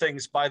call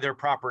things by their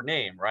proper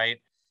name, right?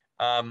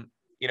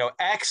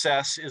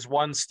 Access is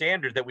one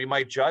standard that we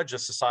might judge a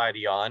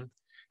society on,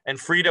 and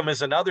freedom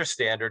is another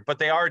standard, but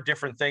they are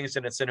different things.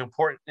 And it's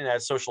important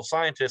as social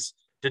scientists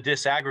to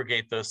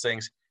disaggregate those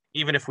things,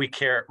 even if we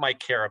might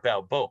care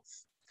about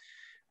both.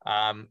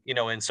 And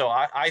so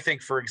I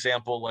think, for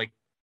example, like,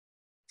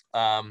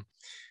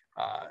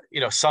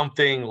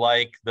 something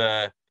like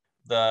the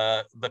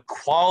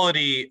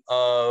quality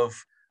of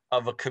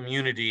a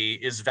community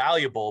is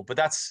valuable, but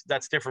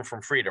that's different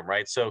from freedom,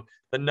 right? So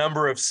the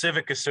number of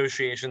civic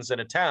associations in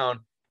a town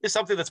is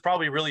something that's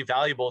probably really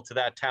valuable to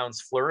that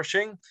town's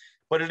flourishing,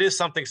 but it is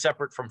something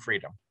separate from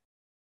freedom.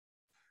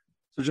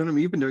 So,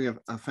 gentlemen, you've been doing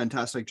a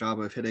fantastic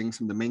job of hitting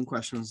some of the main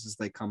questions as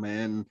they come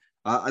in.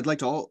 I'd like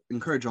to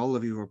encourage all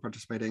of you who are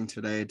participating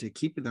today to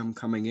keep them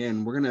coming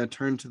in. We're going to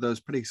turn to those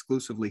pretty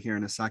exclusively here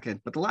in a second.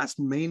 But the last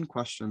main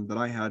question that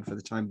I had for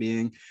the time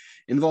being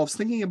involves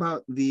thinking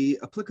about the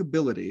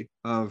applicability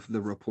of the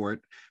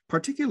report,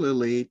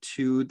 particularly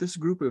to this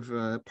group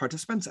of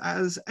participants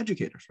as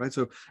educators, right?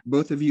 So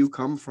both of you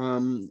come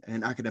from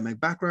an academic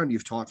background.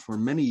 You've taught for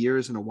many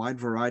years in a wide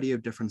variety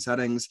of different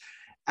settings.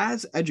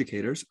 As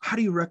educators, how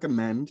do you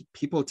recommend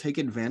people take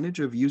advantage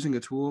of using a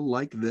tool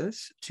like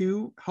this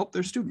to help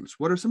their students?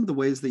 What are some of the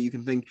ways that you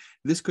can think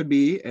this could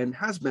be and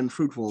has been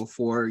fruitful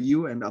for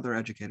you and other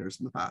educators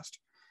in the past?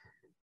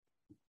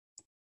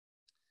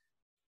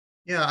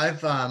 Yeah,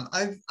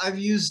 I've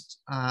used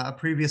a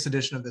previous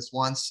edition of this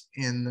once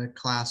in the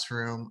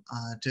classroom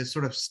to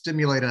sort of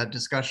stimulate a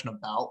discussion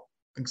about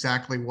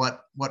exactly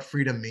what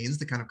freedom means,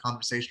 the kind of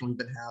conversation we've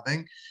been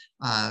having.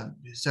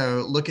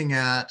 So looking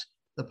at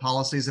the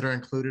policies that are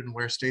included and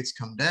where states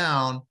come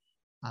down,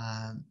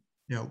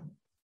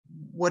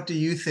 what do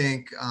you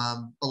think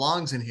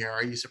belongs in here?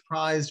 Are you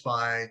surprised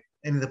by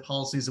any of the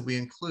policies that we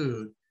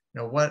include?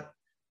 What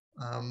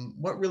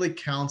really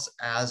counts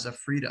as a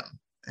freedom,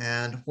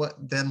 and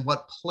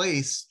what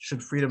place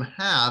should freedom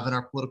have in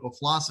our political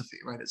philosophy?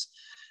 Right? Is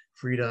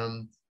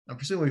freedom,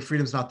 presumably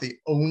freedom is not the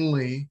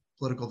only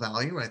political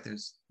value, right?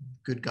 There's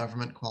good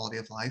government, quality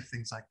of life,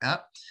 things like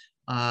that.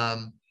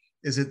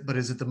 Is it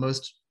the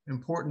most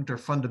important or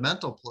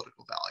fundamental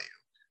political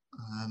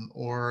value,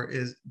 or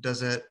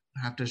does it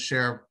have to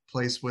share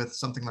place with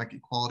something like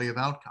equality of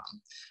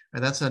outcome?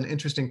 And that's an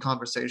interesting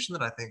conversation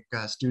that I think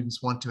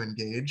students want to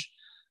engage,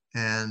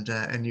 and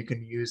you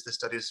can use the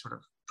study to sort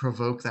of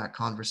provoke that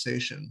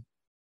conversation.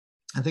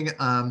 I think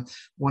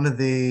one of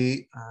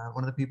the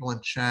people in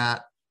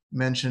chat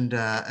mentioned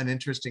an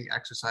interesting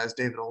exercise,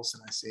 David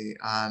Olson, I see,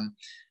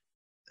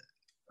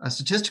 a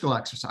statistical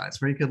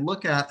exercise where you could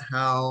look at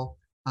how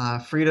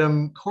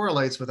freedom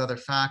correlates with other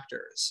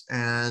factors,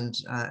 and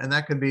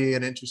that could be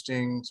an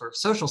interesting sort of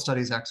social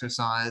studies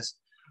exercise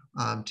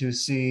to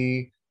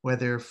see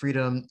whether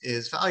freedom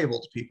is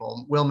valuable to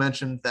people. Will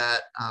mentioned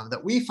that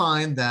we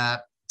find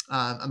that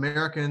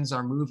Americans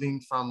are moving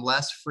from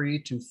less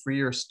free to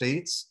freer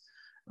states,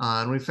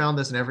 and we found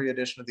this in every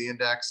edition of the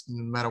index.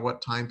 No matter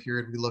what time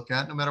period we look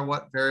at, no matter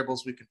what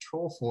variables we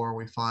control for,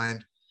 we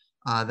find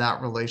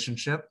that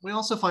relationship. We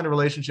also find a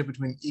relationship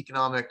between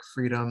economic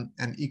freedom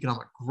and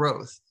economic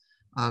growth.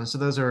 So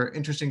those are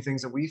interesting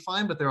things that we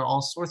find, but there are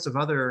all sorts of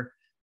other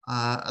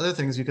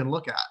things you can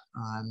look at.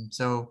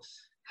 So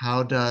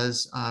how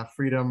does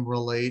freedom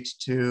relate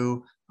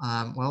to,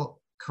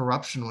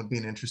 corruption would be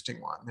an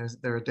interesting one.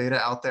 There are data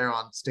out there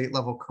on state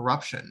level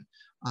corruption.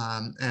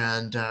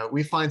 And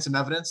we find some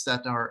evidence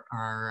that our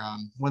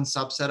one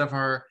subset of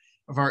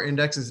our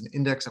index is an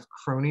index of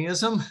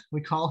cronyism,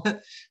 we call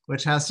it,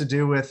 which has to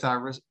do with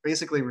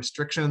basically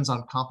restrictions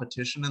on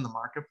competition in the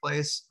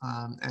marketplace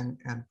and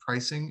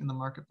pricing in the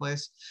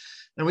marketplace.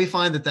 And we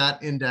find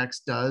that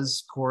index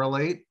does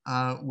correlate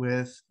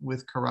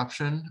with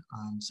corruption.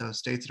 So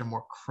states that are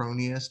more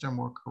cronyist are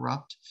more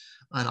corrupt,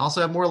 and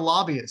also have more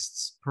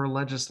lobbyists per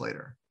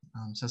legislator.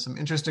 So some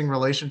interesting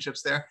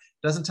relationships there.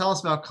 Doesn't tell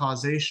us about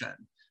causation.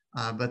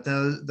 But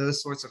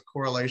those sorts of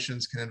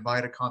correlations can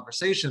invite a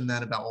conversation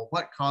then about, well,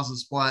 what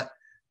causes what?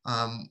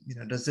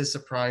 Does this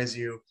surprise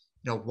you?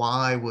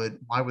 Why would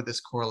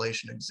this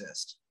correlation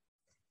exist?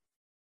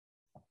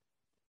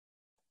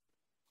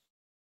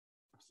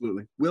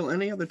 Absolutely. Will,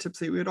 any other tips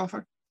that you would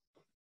offer?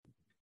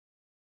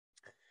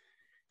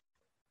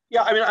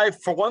 Yeah, I mean,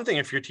 for one thing,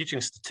 if you're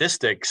teaching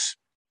statistics,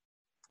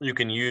 you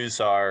can use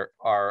our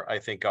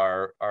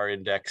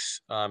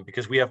index,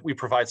 because we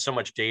provide so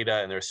much data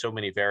and there's so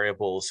many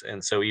variables,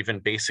 and so even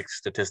basic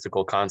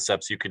statistical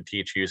concepts you could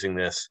teach using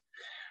this.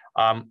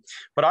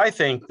 But I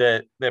think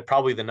that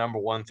probably the number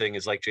one thing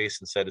is, like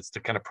Jason said, it's to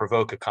kind of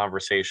provoke a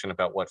conversation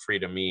about what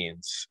freedom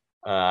means.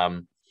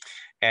 And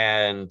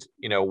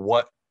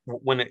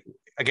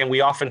again,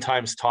 we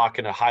oftentimes talk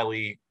in a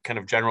highly kind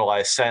of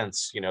generalized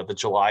sense, the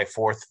July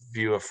 4th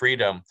view of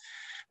freedom,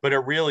 but it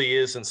really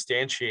is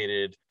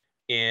instantiated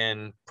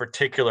in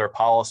particular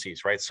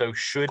policies, right? So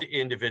should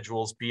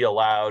individuals be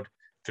allowed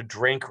to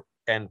drink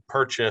and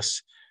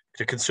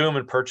to consume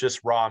and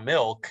purchase raw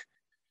milk,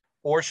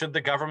 or should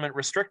the government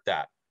restrict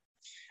that?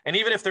 And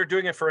even if they're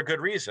doing it for a good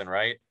reason,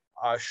 right?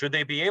 Should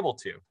they be able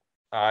to?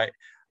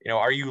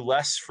 Are you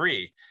less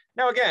free?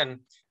 Now, again,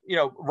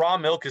 raw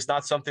milk is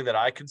not something that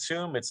I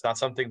consume. It's not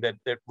something that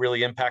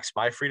really impacts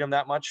my freedom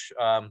that much.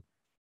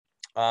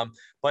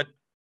 But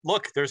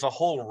look, there's a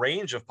whole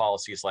range of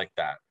policies like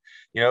that.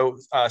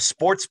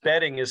 Sports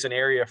betting is an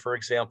area, for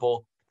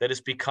example, that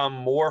has become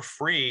more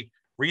free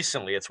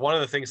recently. It's one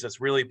of the things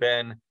that's really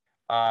been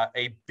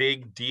a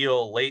big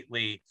deal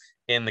lately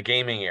in the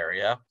gaming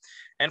area.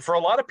 And for a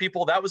lot of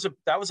people, that was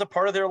a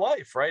part of their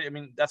life, right? I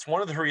mean, that's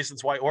one of the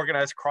reasons why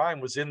organized crime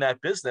was in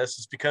that business,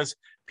 is because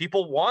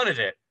people wanted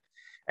it.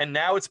 And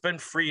now it's been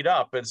freed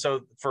up. And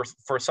so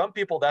for some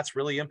people, that's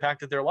really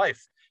impacted their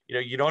life.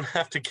 You don't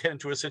have to get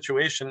into a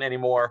situation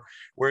anymore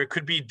where it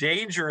could be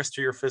dangerous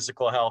to your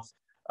physical health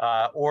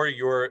or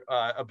your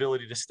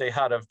ability to stay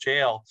out of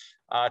jail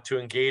to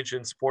engage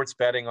in sports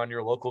betting on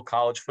your local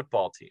college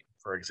football team,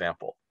 for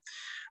example.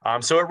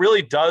 So it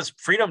really does,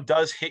 freedom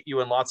does hit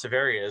you in lots of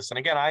areas. And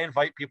again, I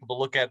invite people to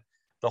look at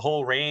the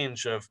whole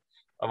range of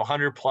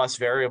 100 plus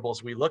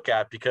variables we look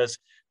at, because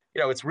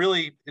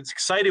it's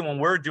exciting when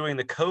we're doing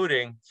the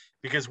coding,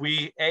 because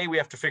we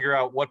have to figure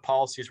out what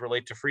policies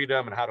relate to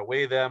freedom and how to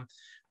weigh them.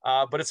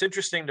 But it's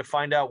interesting to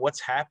find out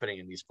what's happening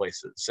in these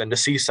places and to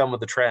see some of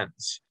the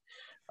trends.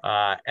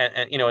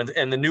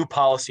 And the new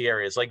policy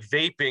areas, like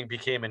vaping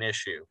became an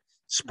issue,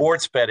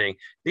 sports betting.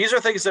 These are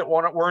things that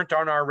weren't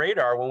on our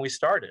radar when we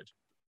started,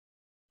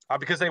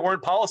 because they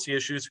weren't policy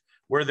issues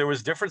where there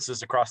was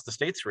differences across the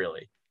states,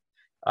 really.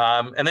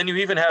 And then you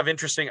even have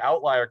interesting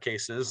outlier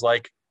cases,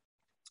 like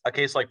a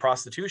case like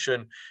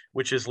prostitution,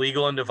 which is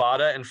legal in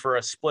Nevada and for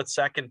a split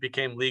second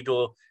became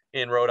legal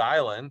in Rhode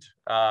Island.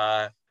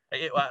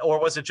 Or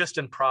was it just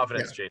in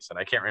Providence, yeah. Jason?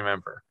 I can't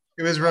remember.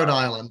 It was Rhode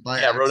Island.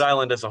 Rhode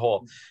Island as a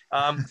whole.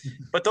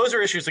 But those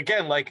are issues,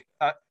 again,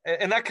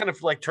 and that kind of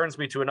turns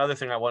me to another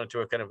thing I wanted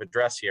to kind of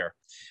address here,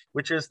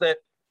 which is that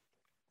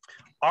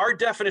our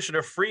definition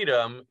of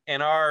freedom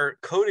and our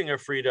coding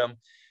of freedom,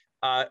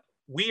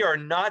 we are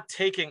not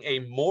taking a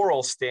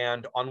moral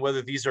stand on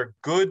whether these are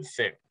good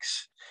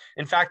things.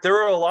 In fact,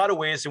 there are a lot of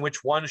ways in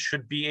which one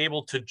should be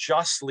able to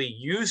justly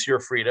use your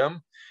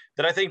freedom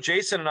that I think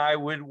Jason and I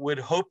would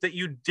hope that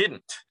you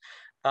didn't.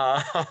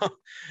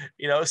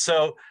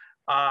 So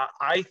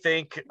I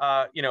think,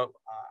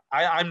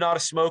 I'm not a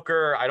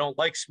smoker. I don't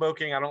like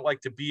smoking. I don't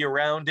like to be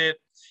around it.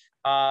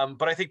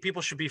 But I think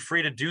people should be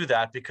free to do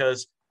that,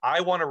 because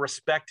I want to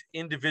respect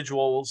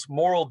individuals'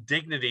 moral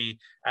dignity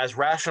as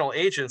rational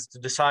agents to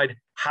decide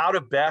how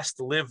to best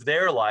live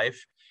their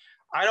life.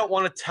 I don't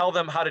want to tell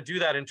them how to do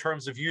that in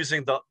terms of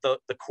using the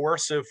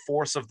coercive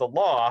force of the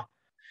law.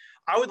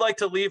 I would like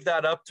to leave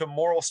that up to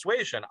moral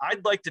suasion.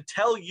 I'd like to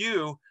tell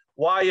you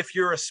why, if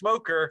you're a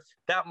smoker,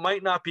 that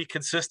might not be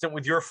consistent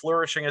with your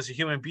flourishing as a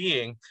human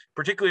being,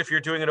 particularly if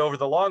you're doing it over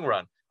the long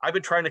run. I've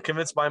been trying to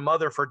convince my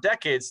mother for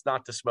decades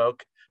not to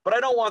smoke, but I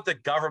don't want the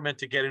government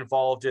to get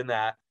involved in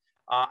that.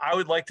 I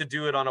would like to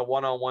do it on a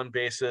one-on-one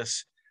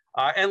basis.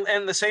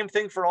 And the same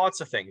thing for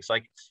lots of things.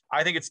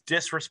 I think it's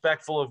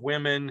disrespectful of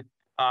women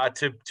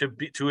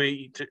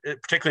particularly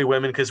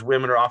women, because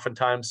women are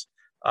oftentimes,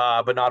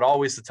 but not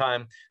always the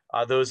time,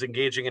 those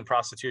engaging in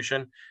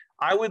prostitution.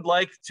 I would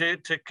like to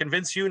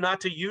convince you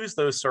not to use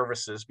those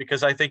services,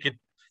 because I think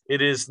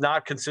it is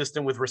not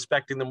consistent with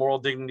respecting the moral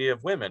dignity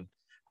of women.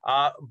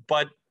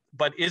 But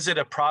is it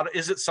a product?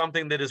 Is it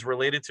something that is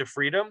related to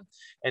freedom?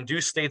 And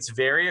do states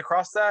vary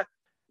across that?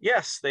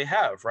 Yes, they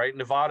have, right?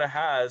 Nevada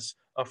has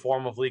a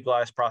form of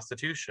legalized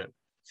prostitution.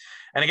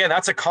 And again,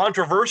 that's a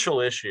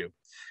controversial issue.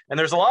 And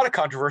there's a lot of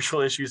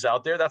controversial issues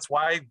out there. That's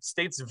why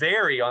states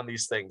vary on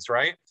these things,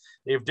 right?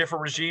 They have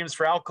different regimes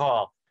for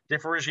alcohol,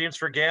 different regimes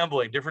for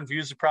gambling, different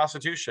views of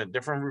prostitution,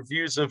 different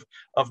views of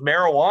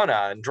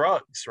marijuana and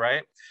drugs,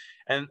 right?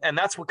 And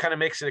that's what kind of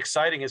makes it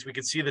exciting, is we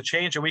can see the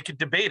change and we could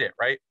debate it,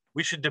 right?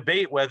 We should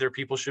debate whether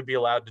people should be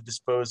allowed to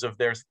dispose of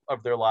their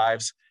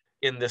lives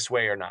in this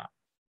way or not.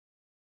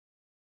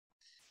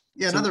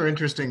 Yeah, So, another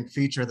interesting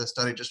feature of the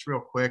study, just real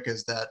quick,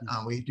 is that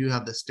we do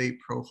have the state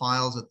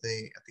profiles at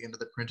the end of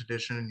the print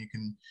edition, and you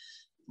can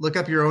look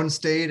up your own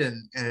state,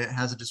 and it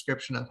has a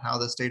description of how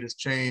the state has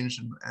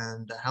changed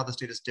and how the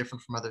state is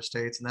different from other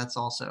states, and that's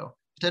also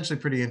potentially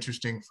pretty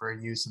interesting for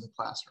use in the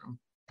classroom.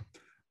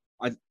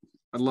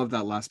 I love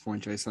that last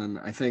point, Jason.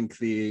 I think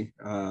the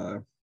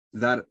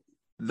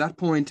that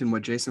point and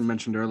what Jason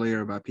mentioned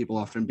earlier about people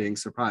often being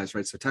surprised,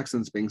 right? So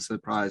Texans being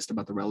surprised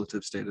about the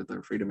relative state of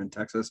their freedom in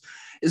Texas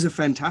is a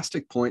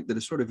fantastic point that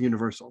is sort of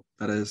universal.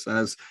 That is,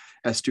 as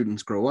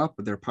students grow up,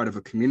 they're part of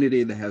a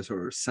community that has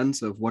a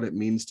sense of what it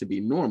means to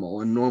be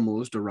normal, and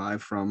normal is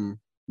derived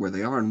from where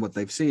they are and what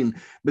they've seen.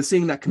 But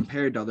seeing that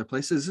compared to other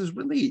places is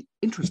really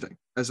interesting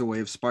as a way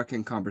of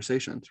sparking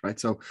conversations, right?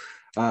 So,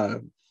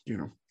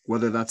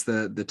 whether that's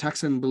the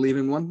Texan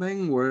believing one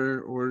thing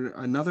or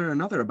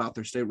another about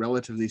their state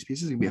relative to these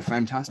pieces, it can be a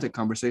fantastic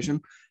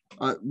conversation,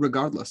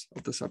 regardless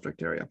of the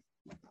subject area.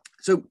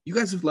 So you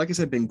guys have, like I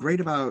said, been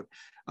great about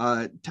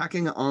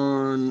tackling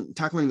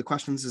the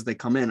questions as they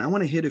come in. I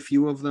want to hit a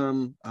few of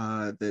them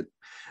that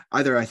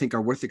either I think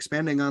are worth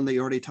expanding on that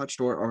you already touched,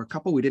 or a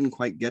couple we didn't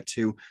quite get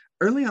to.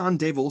 Early on,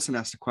 Dave Olson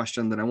asked a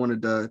question that I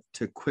wanted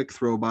to quick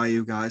throw by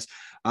you guys.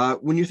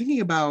 When you're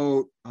thinking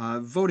about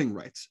voting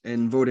rights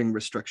and voting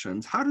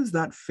restrictions, how does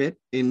that fit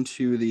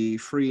into the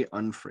free,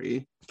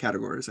 unfree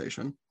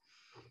categorization?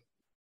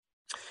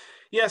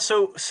 Yeah,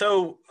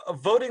 so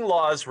voting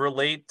laws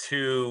relate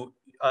to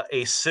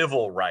a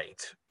civil right,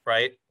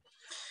 right?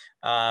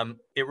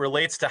 It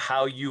relates to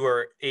how you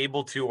are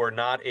able to or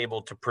not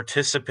able to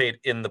participate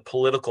in the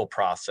political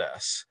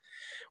process.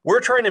 We're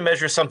trying to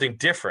measure something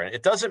different.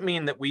 It doesn't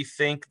mean that we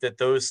think that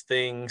those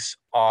things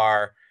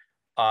are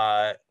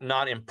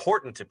not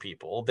important to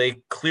people. They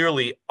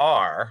clearly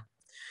are.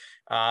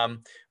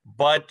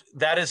 But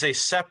that is a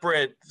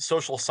separate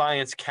social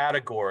science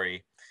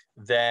category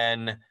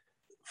than,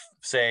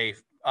 say,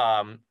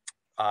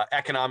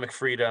 economic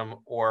freedom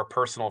or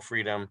personal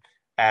freedom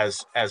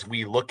as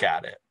we look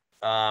at it.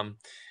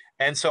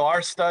 And so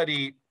our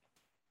study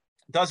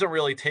doesn't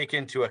really take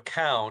into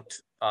account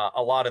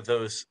a lot of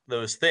those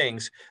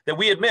things that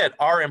we admit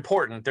are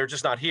important. They're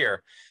just not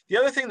here. The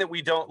other thing that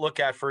we don't look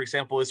at, for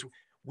example, is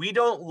we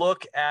don't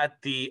look at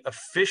the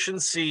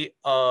efficiency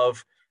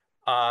of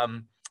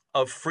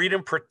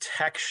freedom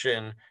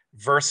protection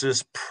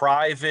versus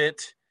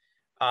private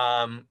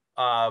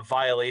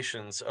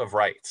violations of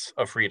rights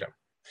of freedom,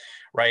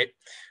 right?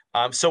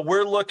 So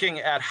we're looking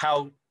at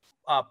how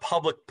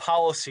public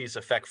policies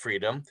affect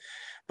freedom,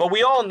 but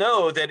we all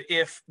know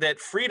that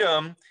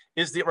freedom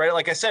is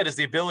like I said, is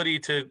the ability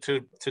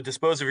to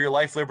dispose of your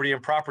life, liberty,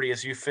 and property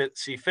as you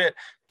see fit,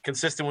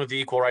 consistent with the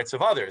equal rights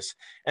of others.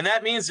 And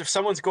that means if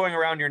someone's going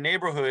around your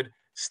neighborhood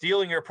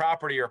stealing your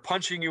property or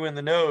punching you in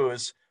the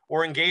nose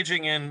or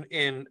engaging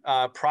in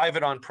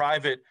private on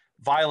private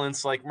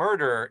violence like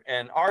murder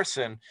and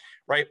arson,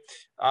 right?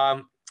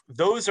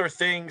 Those are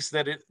things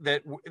that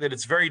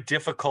it's very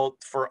difficult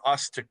for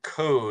us to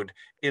code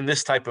in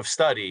this type of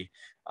study.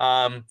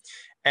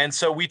 And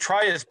so we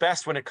try as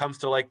best when it comes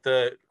to like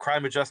the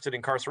crime adjusted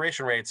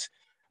incarceration rates,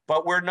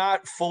 but we're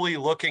not fully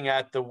looking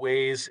at the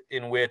ways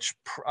in which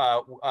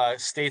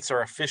states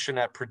are efficient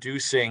at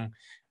producing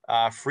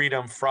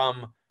freedom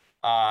from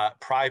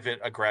private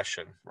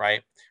aggression,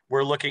 right?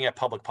 We're looking at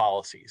public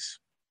policies.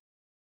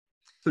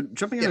 So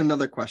jumping in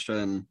another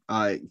question,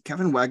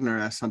 Kevin Wagner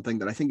asked something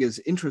that I think is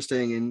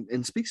interesting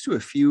and speaks to a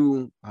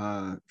few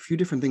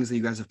different things that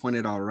you guys have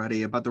pointed out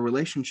already about the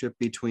relationship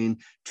between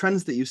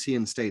trends that you see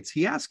in states.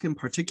 He asked in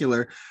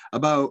particular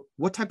about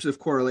what types of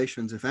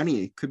correlations, if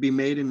any, could be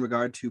made in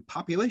regard to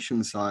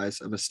population size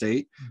of a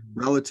state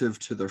relative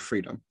to their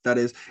freedom. That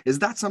is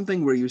that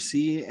something where you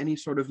see any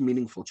sort of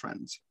meaningful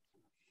trends?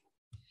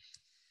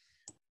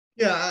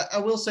 Yeah, I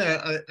will say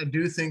I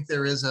do think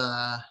there is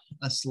a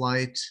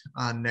slight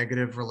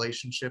negative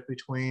relationship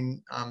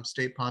between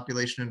state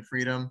population and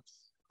freedom,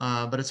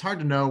 but it's hard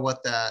to know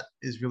what that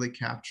is really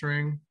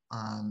capturing.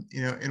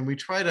 And we've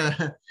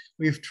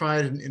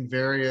tried in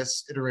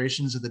various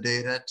iterations of the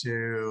data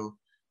to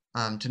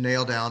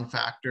nail down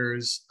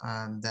factors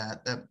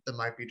that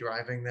might be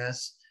driving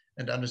this,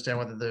 and to understand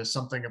whether there's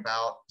something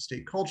about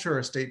state culture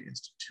or state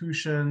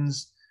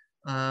institutions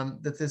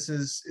that this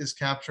is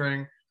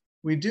capturing.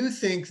 We do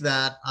think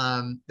that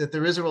that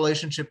there is a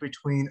relationship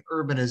between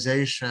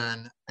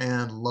urbanization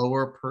and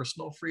lower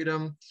personal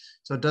freedom.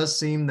 So it does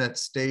seem that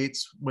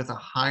states with a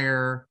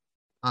higher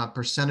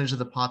percentage of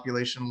the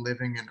population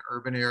living in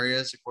urban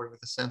areas, according to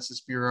the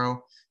Census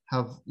Bureau,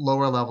 have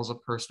lower levels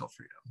of personal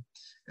freedom.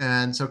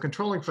 And so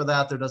controlling for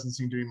that, there doesn't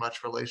seem to be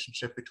much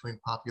relationship between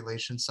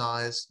population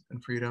size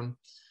and freedom.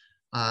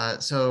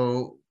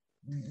 So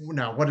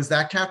now, what is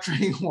that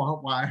capturing?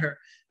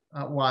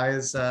 Why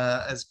is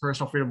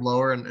personal freedom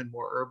lower in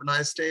more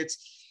urbanized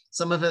states?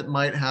 Some of it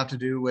might have to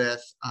do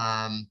with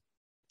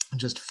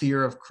just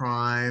fear of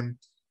crime,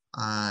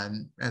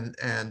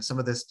 and some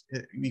of this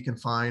you can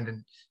find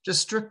in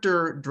just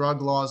stricter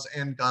drug laws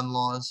and gun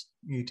laws.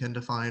 You tend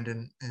to find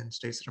in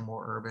states that are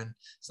more urban.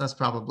 So that's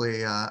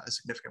probably a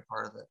significant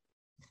part of it.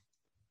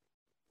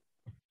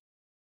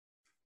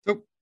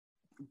 So,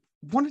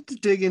 wanted to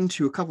dig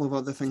into a couple of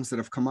other things that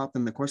have come up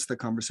in the course of the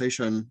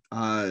conversation.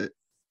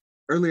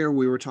 Earlier,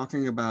 we were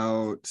talking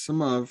about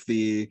some of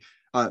the,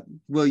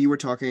 Will, you were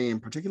talking in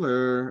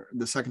particular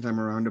the second time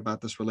around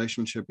about this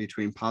relationship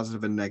between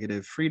positive and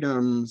negative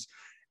freedoms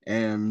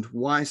and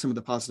why some of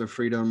the positive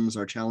freedoms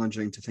are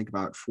challenging to think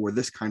about for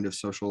this kind of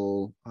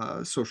social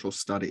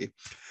study.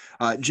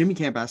 Jimmy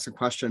Camp asked a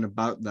question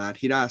about that.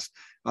 He'd asked,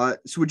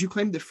 so would you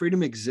claim that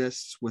freedom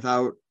exists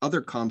without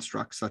other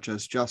constructs such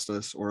as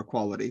justice or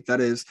equality?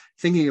 That is,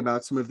 thinking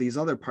about some of these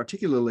other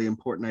particularly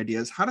important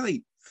ideas, how do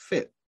they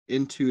fit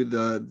into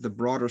the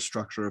broader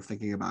structure of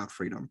thinking about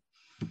freedom?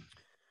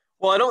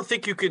 Well, I don't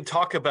think you can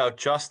talk about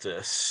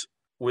justice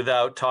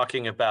without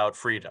talking about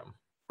freedom,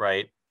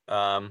 right?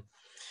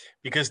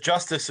 Because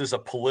justice is a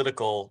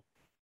political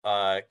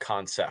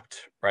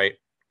concept, right?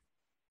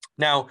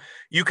 Now,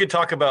 you could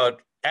talk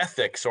about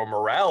ethics or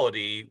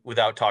morality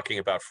without talking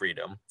about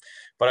freedom,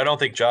 but I don't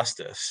think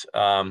justice.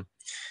 Like,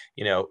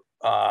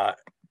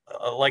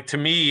 to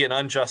me, an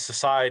unjust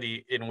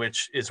society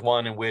is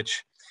one in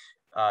which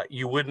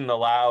you wouldn't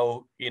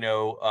allow,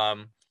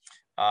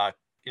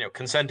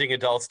 consenting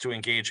adults to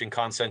engage in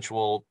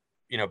consensual,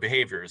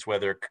 behaviors,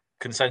 whether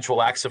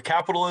consensual acts of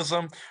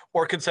capitalism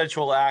or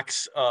consensual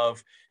acts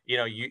of,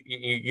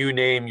 you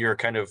name your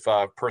kind of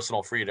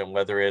personal freedom,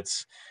 whether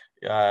it's,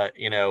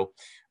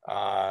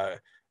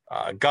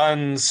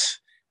 guns,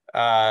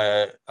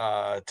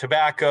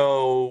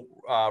 tobacco,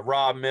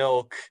 raw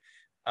milk,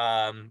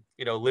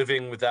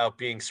 living without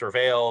being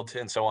surveilled,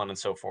 and so on and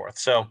so forth.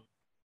 So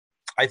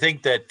I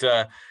think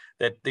that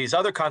these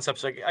other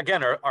concepts,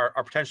 again,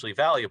 are potentially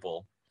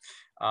valuable.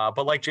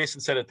 But like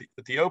Jason said at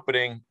the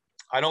opening,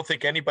 I don't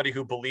think anybody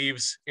who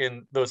believes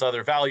in those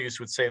other values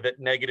would say that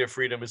negative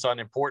freedom is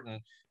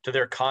unimportant to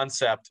their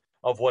concept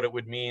of what it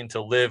would mean to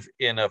live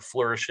in a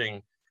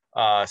flourishing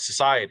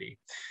society.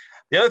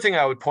 The other thing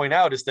I would point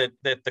out is that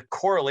the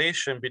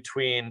correlation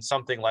between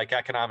something like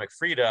economic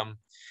freedom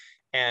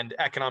and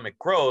economic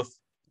growth,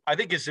 I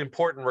think, is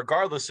important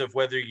regardless of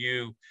whether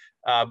you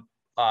have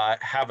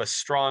a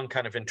strong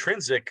kind of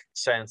intrinsic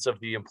sense of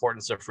the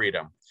importance of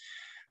freedom.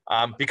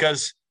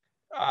 Because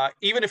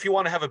even if you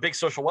want to have a big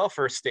social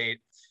welfare state,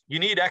 you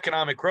need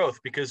economic growth,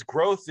 because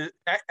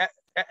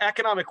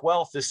economic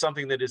wealth is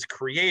something that is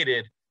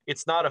created.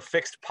 It's not a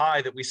fixed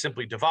pie that we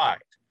simply divide.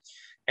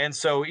 And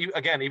so,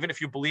 again, even if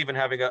you believe in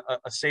having a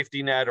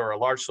safety net or a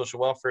large social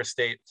welfare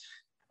state,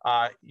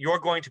 you're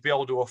going to be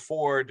able to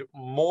afford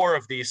more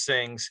of these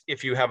things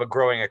if you have a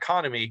growing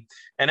economy.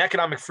 And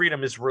economic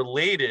freedom is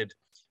related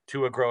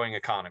to a growing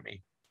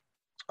economy.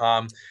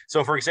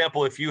 So, for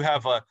example, if you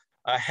have a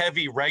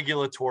heavy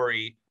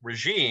regulatory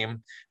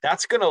regime,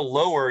 that's going to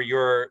lower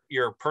your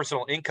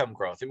personal income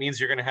growth. It means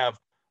you're going to have,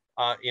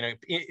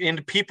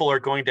 people are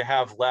going to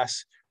have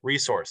less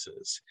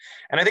resources.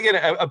 And I think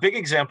a big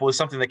example is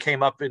something that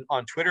came up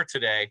on Twitter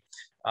today.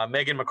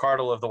 Megan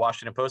McArdle of the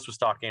Washington Post was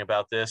talking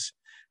about this,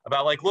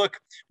 about look,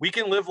 we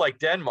can live like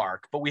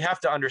Denmark, but we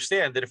have to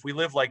understand that if we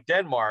live like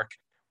Denmark,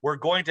 we're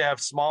going to have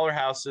smaller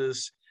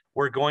houses.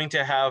 We're going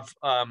to have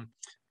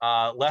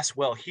less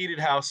well-heated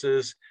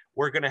houses.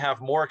 We're going to have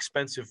more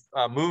expensive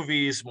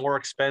movies, more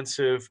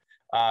expensive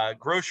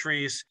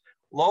groceries,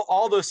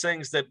 all those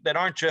things that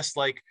aren't just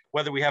like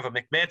whether we have a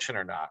McMansion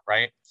or not,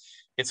 right?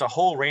 It's a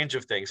whole range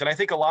of things. And I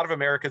think a lot of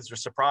Americans are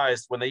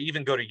surprised when they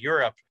even go to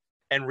Europe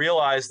and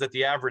realize that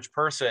the average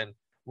person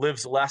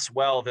lives less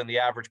well than the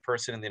average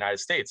person in the United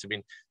States. I mean,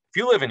 if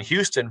you live in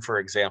Houston, for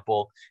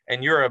example,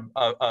 and you're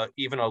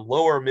even a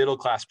lower middle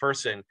class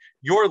person,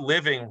 you're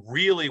living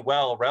really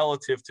well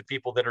relative to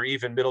people that are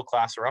even middle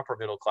class or upper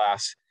middle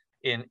class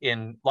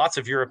in lots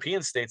of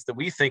European states that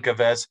we think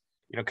of as,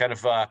 kind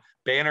of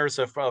banners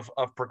of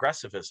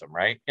progressivism,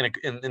 right? In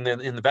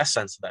the best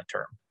sense of that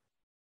term.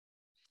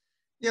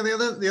 Yeah, the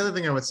other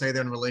thing I would say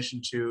there in relation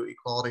to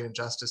equality and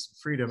justice and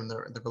freedom and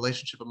the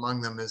relationship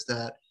among them is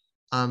that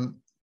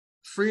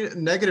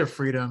negative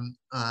freedom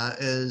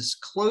is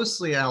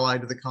closely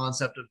allied to the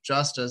concept of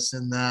justice,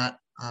 in that,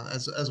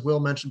 as Will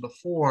mentioned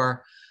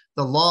before,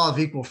 the law of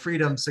equal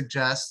freedom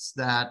suggests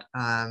that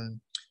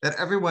that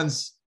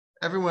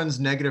everyone's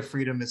negative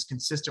freedom is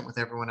consistent with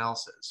everyone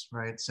else's,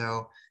 right?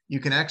 So you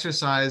can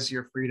exercise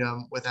your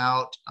freedom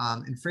without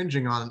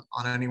infringing on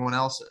anyone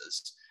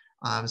else's.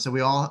 So we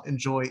all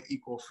enjoy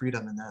equal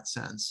freedom in that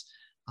sense.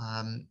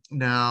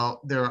 Now,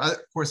 there are, of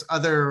course,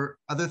 other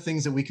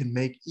things that we can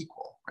make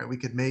equal, right? We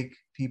could make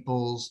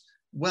people's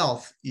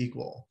wealth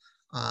equal.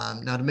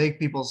 Now, to make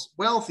people's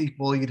wealth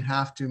equal, you'd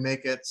have to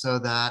make it so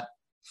that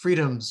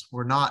freedoms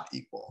were not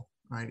equal,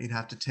 right? You'd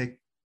have to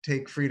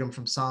take freedom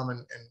from some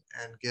and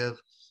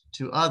give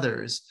to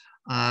others.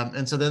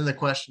 And so then the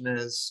question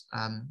is,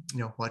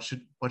 what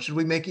should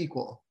we make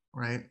equal,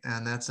 right?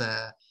 And that's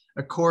a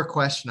core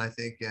question, I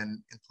think,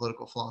 in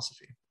political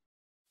philosophy.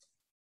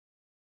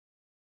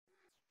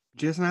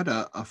 Jason, I had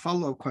a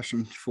follow-up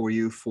question for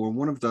you for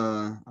one of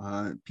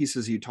the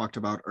pieces you talked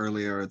about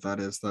earlier, that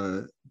is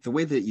the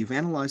way that you've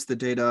analyzed the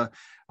data.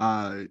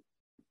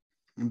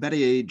 And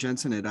Betty A.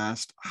 Jensen had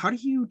asked, how do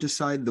you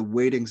decide the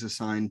weightings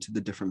assigned to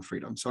the different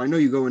freedoms? So I know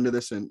you go into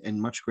this in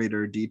much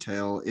greater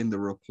detail in the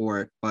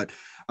report, but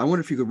I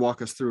wonder if you could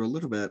walk us through a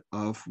little bit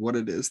of what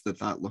it is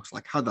that looks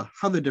like, how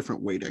the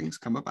different weightings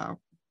come about.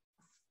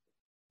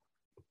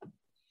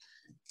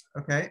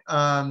 Okay.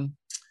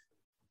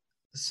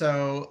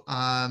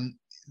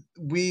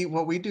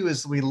 What we do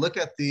is we look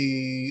at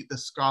the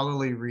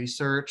scholarly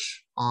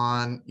research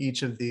on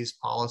each of these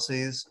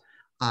policies,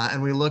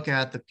 and we look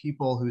at the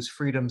people whose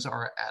freedoms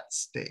are at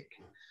stake.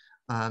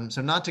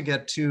 So not to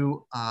get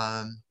too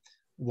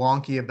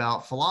wonky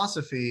about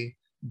philosophy,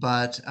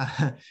 but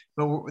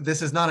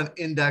this is not an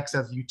index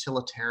of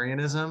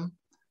utilitarianism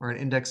or an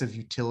index of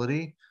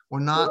utility. We're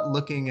not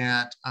looking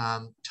at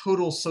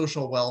total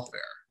social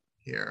welfare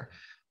here.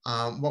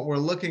 What we're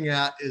looking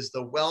at is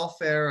the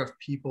welfare of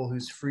people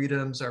whose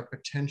freedoms are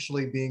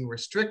potentially being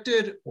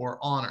restricted or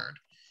honored.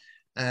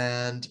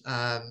 And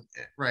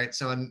right,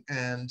 so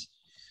and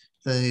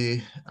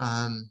the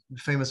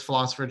famous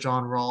philosopher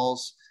John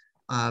Rawls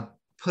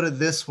put it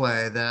this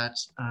way, that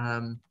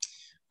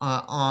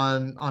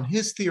on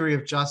his theory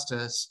of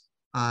justice,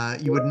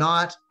 you would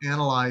not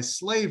analyze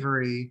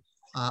slavery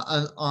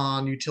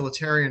on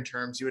utilitarian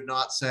terms. You would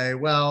not say,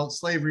 well,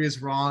 slavery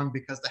is wrong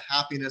because the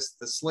happiness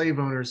the slave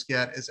owners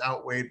get is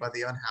outweighed by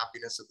the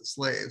unhappiness of the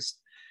slaves.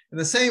 In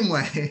the same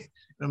way,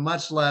 in a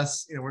much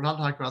less, we're not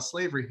talking about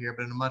slavery here,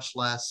 but in a much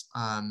less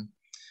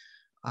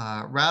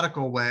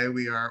radical way,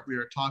 we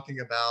are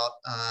talking about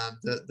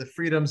the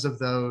freedoms of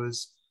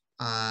those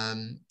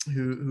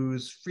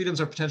whose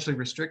freedoms are potentially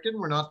restricted.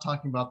 We're not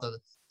talking about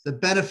the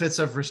benefits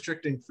of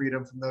restricting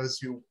freedom from those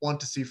who want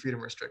to see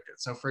freedom restricted.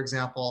 So, for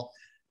example,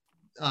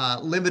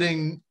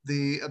 limiting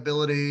the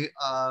ability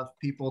of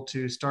people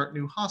to start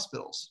new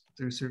hospitals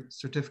through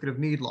certificate of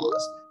need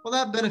laws. Well,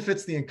 that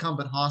benefits the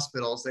incumbent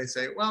hospitals. They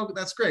say, well,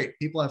 that's great.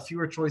 People have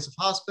fewer choice of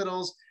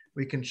hospitals.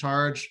 We can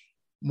charge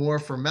more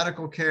for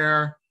medical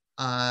care.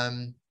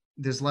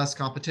 There's less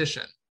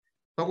competition.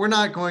 But we're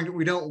not going to,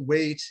 we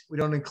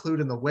don't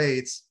include in the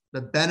weights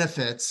the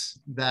benefits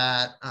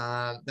that,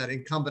 that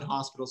incumbent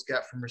hospitals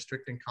get from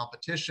restricting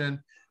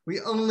competition.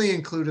 We only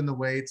include in the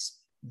weights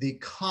the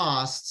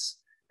costs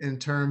in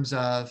terms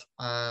of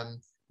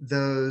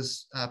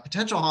those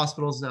potential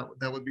hospitals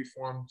that would be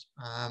formed,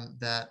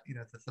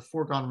 the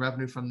foregone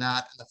revenue from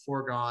that and the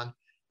foregone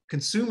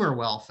consumer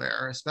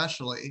welfare,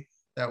 especially,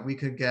 that we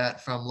could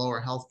get from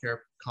lower healthcare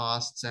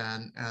costs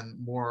and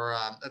more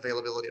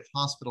availability of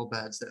hospital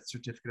beds that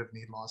certificate of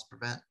need laws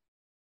prevent.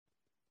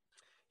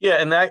 Yeah,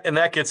 and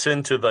that gets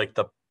into like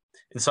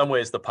in some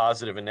ways the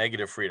positive and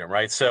negative freedom,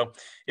 right? So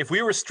if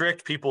we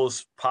restrict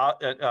people's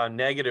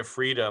negative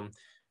freedom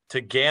to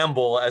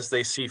gamble as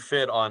they see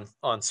fit on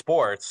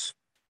sports,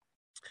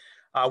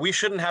 we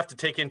shouldn't have to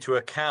take into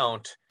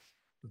account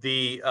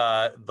the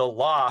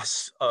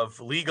loss of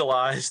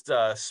legalized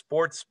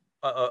sports,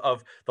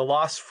 of the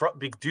loss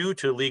due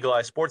to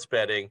legalized sports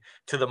betting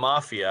to the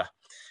mafia,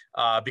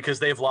 because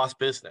they've lost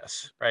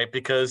business, right?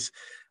 Because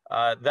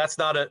that's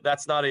not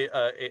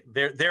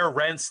their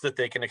rents that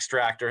they can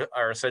extract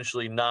are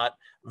essentially not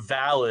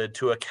valid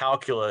to a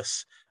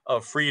calculus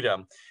of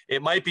freedom.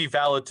 It might be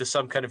valid to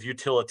some kind of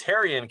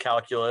utilitarian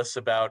calculus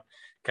about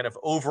kind of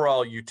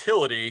overall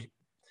utility.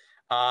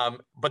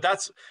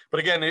 But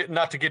again,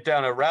 not to get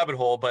down a rabbit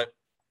hole, but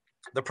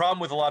the problem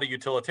with a lot of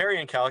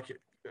utilitarian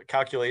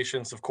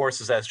calculations, of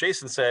course, is, as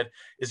Jason said,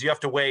 is you have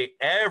to weigh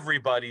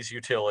everybody's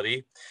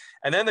utility.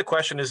 And then the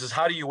question is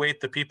how do you weight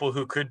the people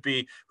who could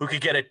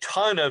get a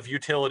ton of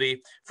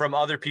utility from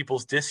other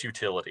people's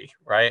disutility,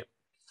 right?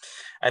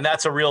 And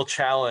that's a real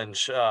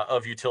challenge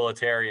of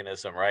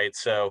utilitarianism, right?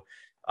 So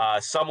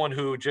someone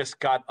who just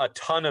got a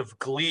ton of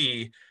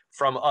glee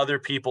from other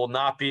people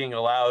not being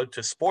allowed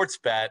to sports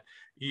bet,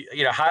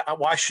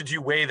 why should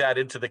you weigh that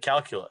into the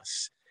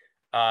calculus?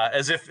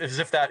 As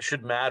if that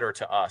should matter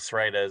to us,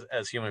 right,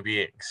 as human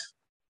beings.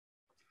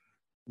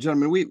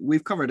 Gentlemen,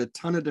 we've covered a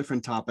ton of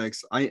different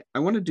topics. I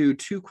want to do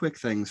two quick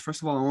things.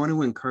 First of all, I want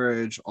to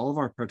encourage all of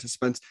our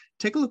participants,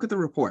 take a look at the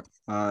report.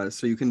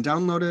 So you can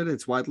download it.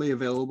 It's widely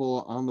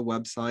available on the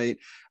website,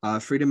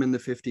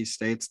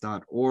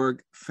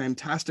 freedomin50states.org.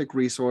 Fantastic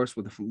resource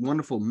with a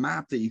wonderful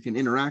map that you can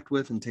interact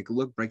with and take a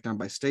look, break down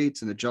by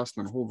states and adjust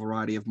on a whole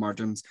variety of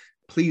margins.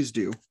 Please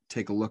do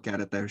take a look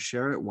at it there,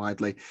 share it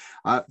widely.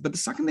 But the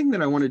second thing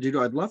that I want to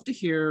do, I'd love to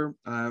hear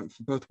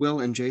both Will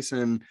and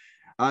Jason,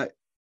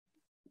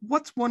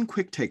 what's one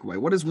quick takeaway?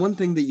 What is one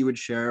thing that you would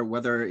share,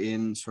 whether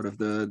in sort of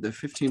the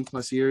 15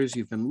 plus years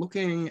you've been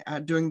looking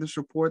at doing this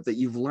report, that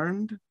you've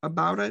learned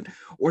about it,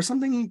 or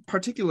something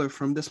particular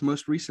from this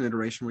most recent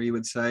iteration where you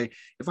would say,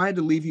 if I had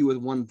to leave you with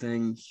one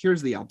thing,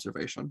 here's the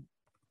observation?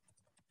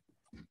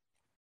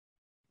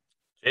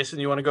 Jason,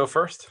 you want to go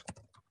first?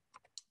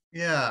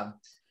 Yeah.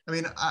 I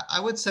mean, I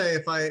would say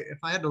if I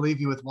had to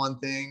leave you with one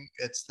thing,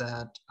 it's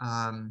that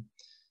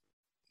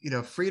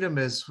freedom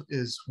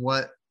is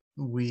what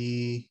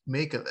we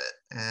make of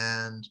it,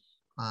 and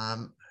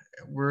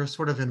we're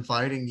sort of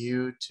inviting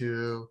you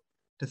to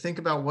think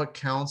about what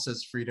counts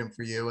as freedom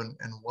for you and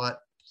what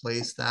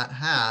place that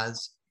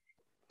has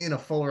in a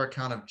fuller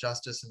account of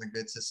justice and the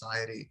good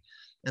society.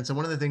 And so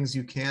one of the things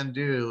you can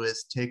do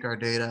is take our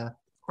data,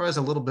 requires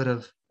a little bit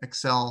of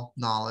Excel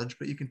knowledge,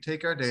 but you can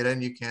take our data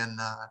and you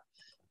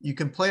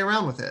can play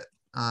around with it.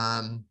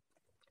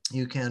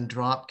 You can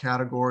drop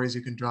categories,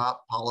 you can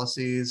drop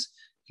policies.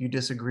 If you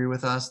disagree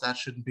with us, that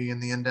shouldn't be in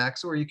the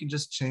index, or you can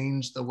just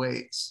change the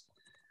weights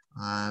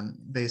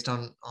based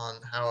on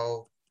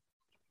how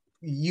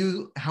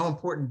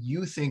important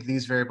you think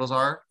these variables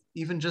are,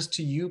 even just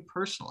to you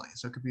personally.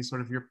 So it could be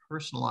sort of your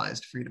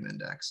personalized freedom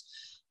index.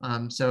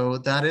 So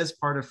that is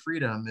part of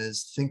freedom,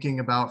 is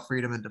thinking about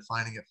freedom and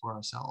defining it for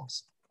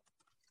ourselves.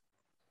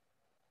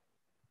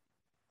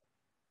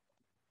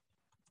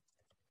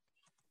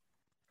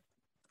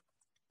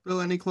 Bill,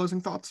 any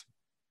closing thoughts?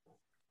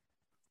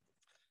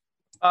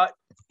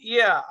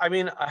 Yeah, I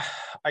mean,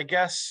 I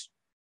guess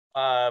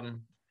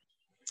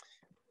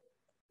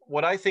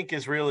what I think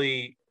is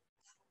really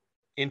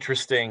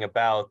interesting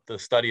about the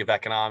study of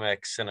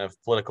economics and of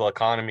political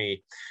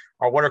economy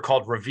are what are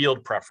called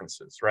revealed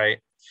preferences, right?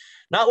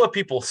 Not what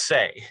people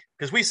say,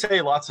 because we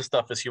say lots of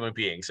stuff as human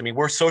beings. I mean,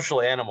 we're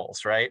social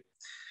animals, right?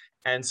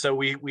 And so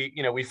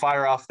we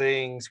fire off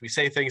things, we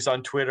say things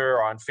on Twitter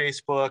or on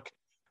Facebook,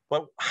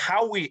 but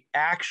how we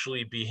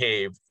actually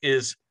behave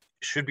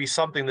should be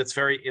something that's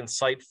very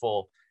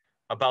insightful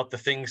about the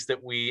things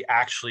that we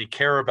actually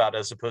care about,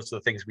 as opposed to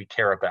the things we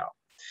care about.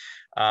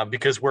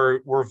 Because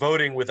we're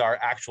voting with our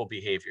actual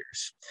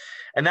behaviors.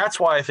 And that's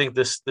why I think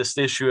this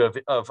issue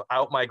of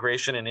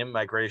out-migration and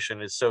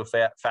in-migration is so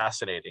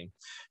fascinating.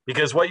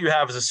 Because what you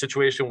have is a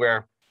situation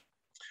where,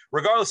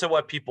 regardless of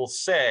what people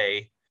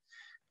say,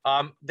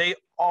 they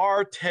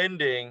are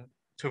tending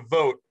to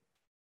vote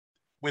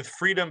with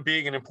freedom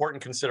being an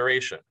important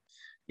consideration,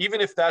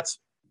 even if that's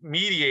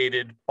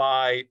mediated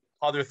by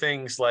other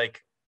things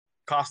like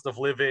cost of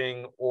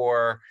living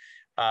or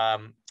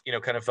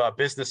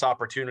business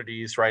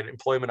opportunities, right?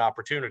 Employment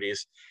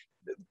opportunities.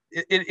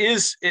 It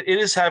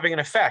is having an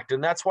effect.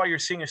 And that's why you're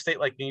seeing a state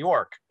like New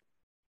York,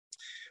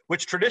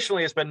 which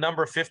traditionally has been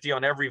number 50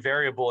 on every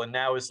variable and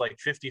now is like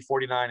 50,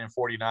 49, and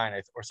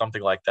 49 or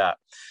something like that.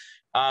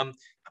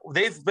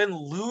 They've been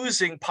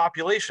losing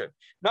population,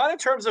 not in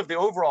terms of the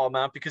overall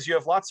amount, because you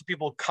have lots of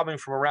people coming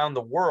from around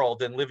the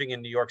world and living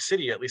in New York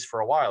City, at least for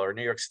a while, or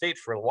New York State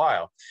for a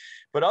while.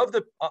 But of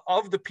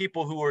the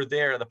people who were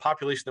there, the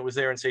population that was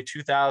there in, say,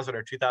 2000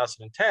 or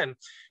 2010,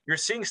 you're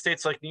seeing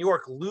states like New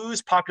York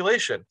lose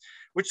population,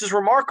 which is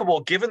remarkable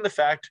given the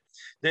fact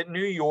that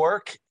New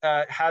York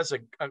has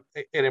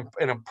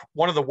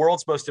one of the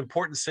world's most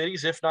important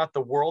cities, if not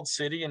the world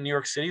city in New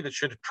York City, that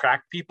should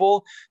attract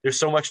people. There's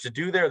so much to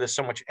do there. There's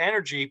so much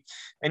energy.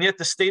 And yet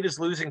the state is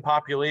losing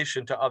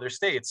population to other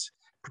states,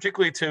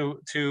 particularly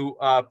to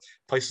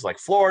places like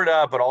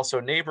Florida, but also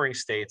neighboring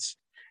states.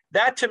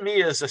 That to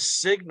me is a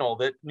signal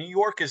that New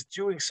York is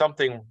doing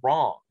something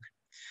wrong,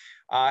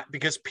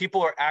 because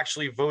people are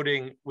actually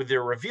voting with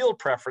their revealed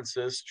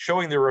preferences,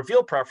 showing their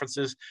revealed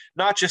preferences,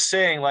 not just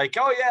saying like,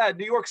 oh yeah,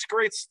 New York's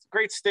great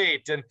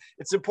state, and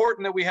it's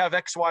important that we have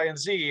X, Y, and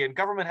Z, and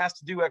government has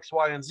to do X,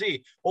 Y, and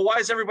Z. Well, why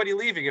is everybody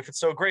leaving if it's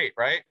so great,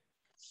 right?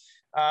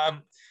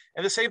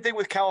 And the same thing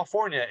with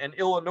California and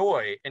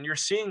Illinois, and you're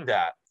seeing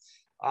that.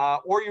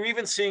 Or you're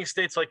even seeing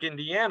states like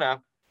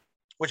Indiana,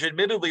 which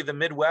admittedly the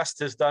Midwest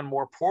has done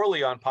more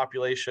poorly on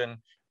population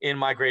in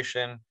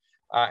migration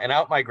and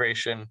out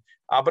migration.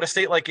 But a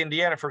state like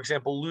Indiana, for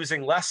example,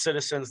 losing less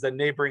citizens than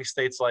neighboring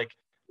states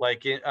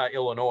like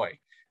Illinois.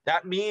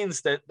 That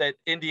means that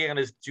Indiana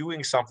is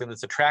doing something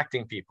that's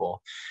attracting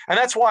people. And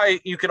that's why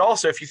you could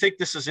also, if you think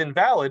this is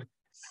invalid,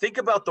 think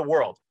about the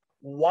world.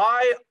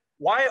 Why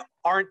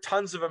aren't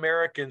tons of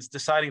Americans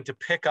deciding to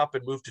pick up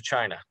and move to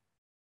China,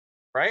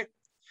 right?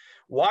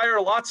 Why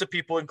are lots of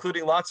people,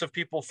 including lots of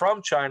people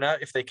from China,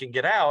 if they can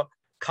get out,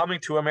 coming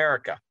to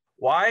America?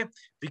 Why?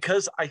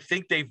 Because I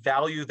think they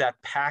value that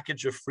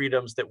package of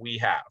freedoms that we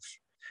have.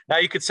 Now,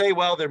 you could say,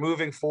 well, they're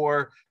moving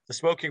for the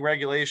smoking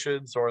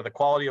regulations or the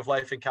quality of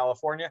life in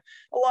California.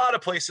 A lot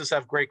of places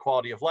have great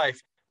quality of life,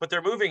 but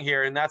they're moving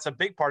here, and that's a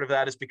big part of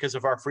that is because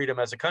of our freedom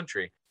as a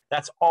country.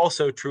 That's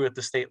also true at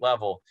the state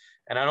level,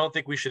 and I don't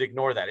think we should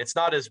ignore that. It's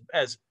not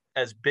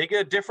as big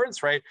a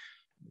difference, right?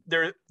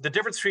 The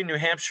difference between New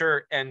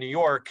Hampshire and New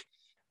York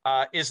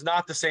is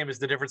not the same as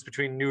the difference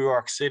between New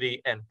York City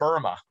and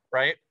Burma,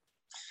 right?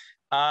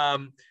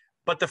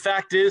 But the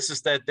fact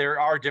is that there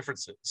are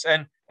differences.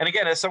 And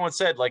again, as someone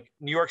said, like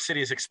New York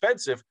City is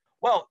expensive.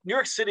 Well, New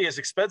York City is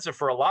expensive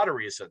for a lot of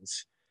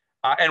reasons.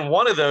 And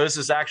one of those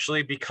is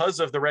actually because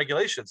of the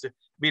regulations. I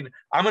mean,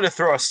 I'm going to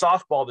throw a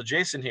softball to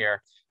Jason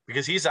here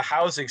because he's a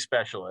housing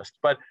specialist.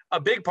 But a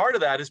big part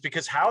of that is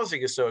because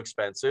housing is so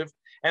expensive.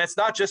 And it's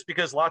not just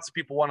because lots of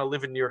people want to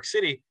live in New York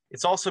City.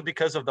 It's also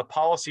because of the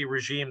policy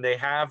regime they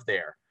have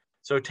there.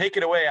 So take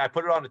it away. I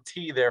put it on a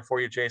T there for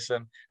you,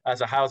 Jason,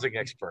 as a housing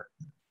expert.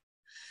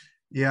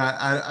 Yeah,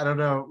 I don't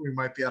know. We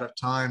might be out of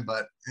time,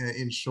 but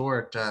in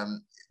short,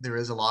 there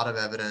is a lot of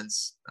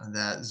evidence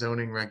that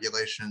zoning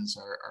regulations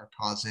are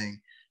causing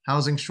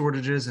housing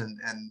shortages and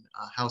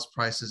house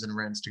prices and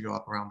rents to go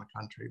up around the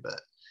country. But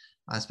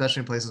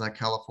especially in places like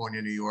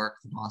California, New York,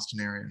 the Boston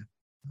area.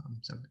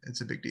 So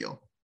it's a big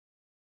deal.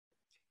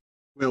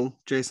 Will,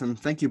 Jason,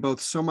 thank you both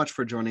so much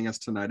for joining us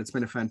tonight. It's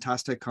been a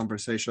fantastic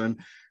conversation.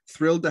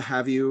 Thrilled to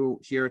have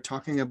you here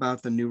talking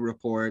about the new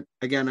report.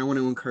 Again, I want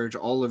to encourage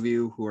all of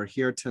you who are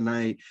here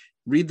tonight,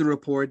 read the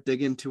report,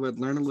 dig into it,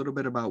 learn a little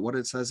bit about what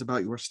it says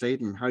about your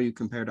state and how you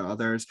compare to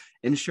others,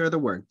 and share the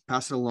word.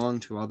 Pass it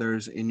along to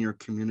others in your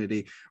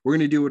community. We're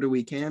going to do what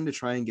we can to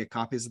try and get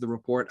copies of the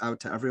report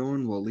out to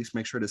everyone. We'll at least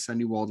make sure to send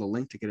you all the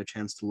link to get a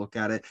chance to look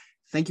at it.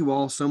 Thank you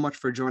all so much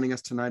for joining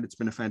us tonight. It's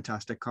been a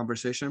fantastic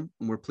conversation,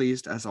 and we're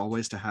pleased, as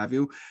always, to have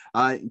you.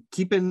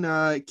 Keep in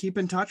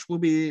touch. We'll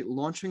be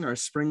launching our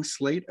spring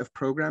slate of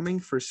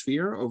programming for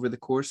Sphere over the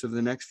course of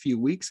the next few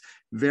weeks.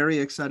 Very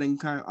exciting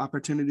kind of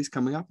opportunities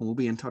coming up, and we'll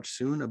be in touch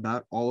soon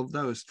about all of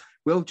those.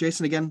 Will,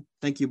 Jason, again,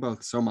 thank you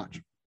both so much.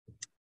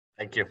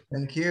 Thank you.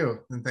 Thank you.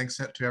 And thanks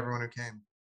to everyone who came.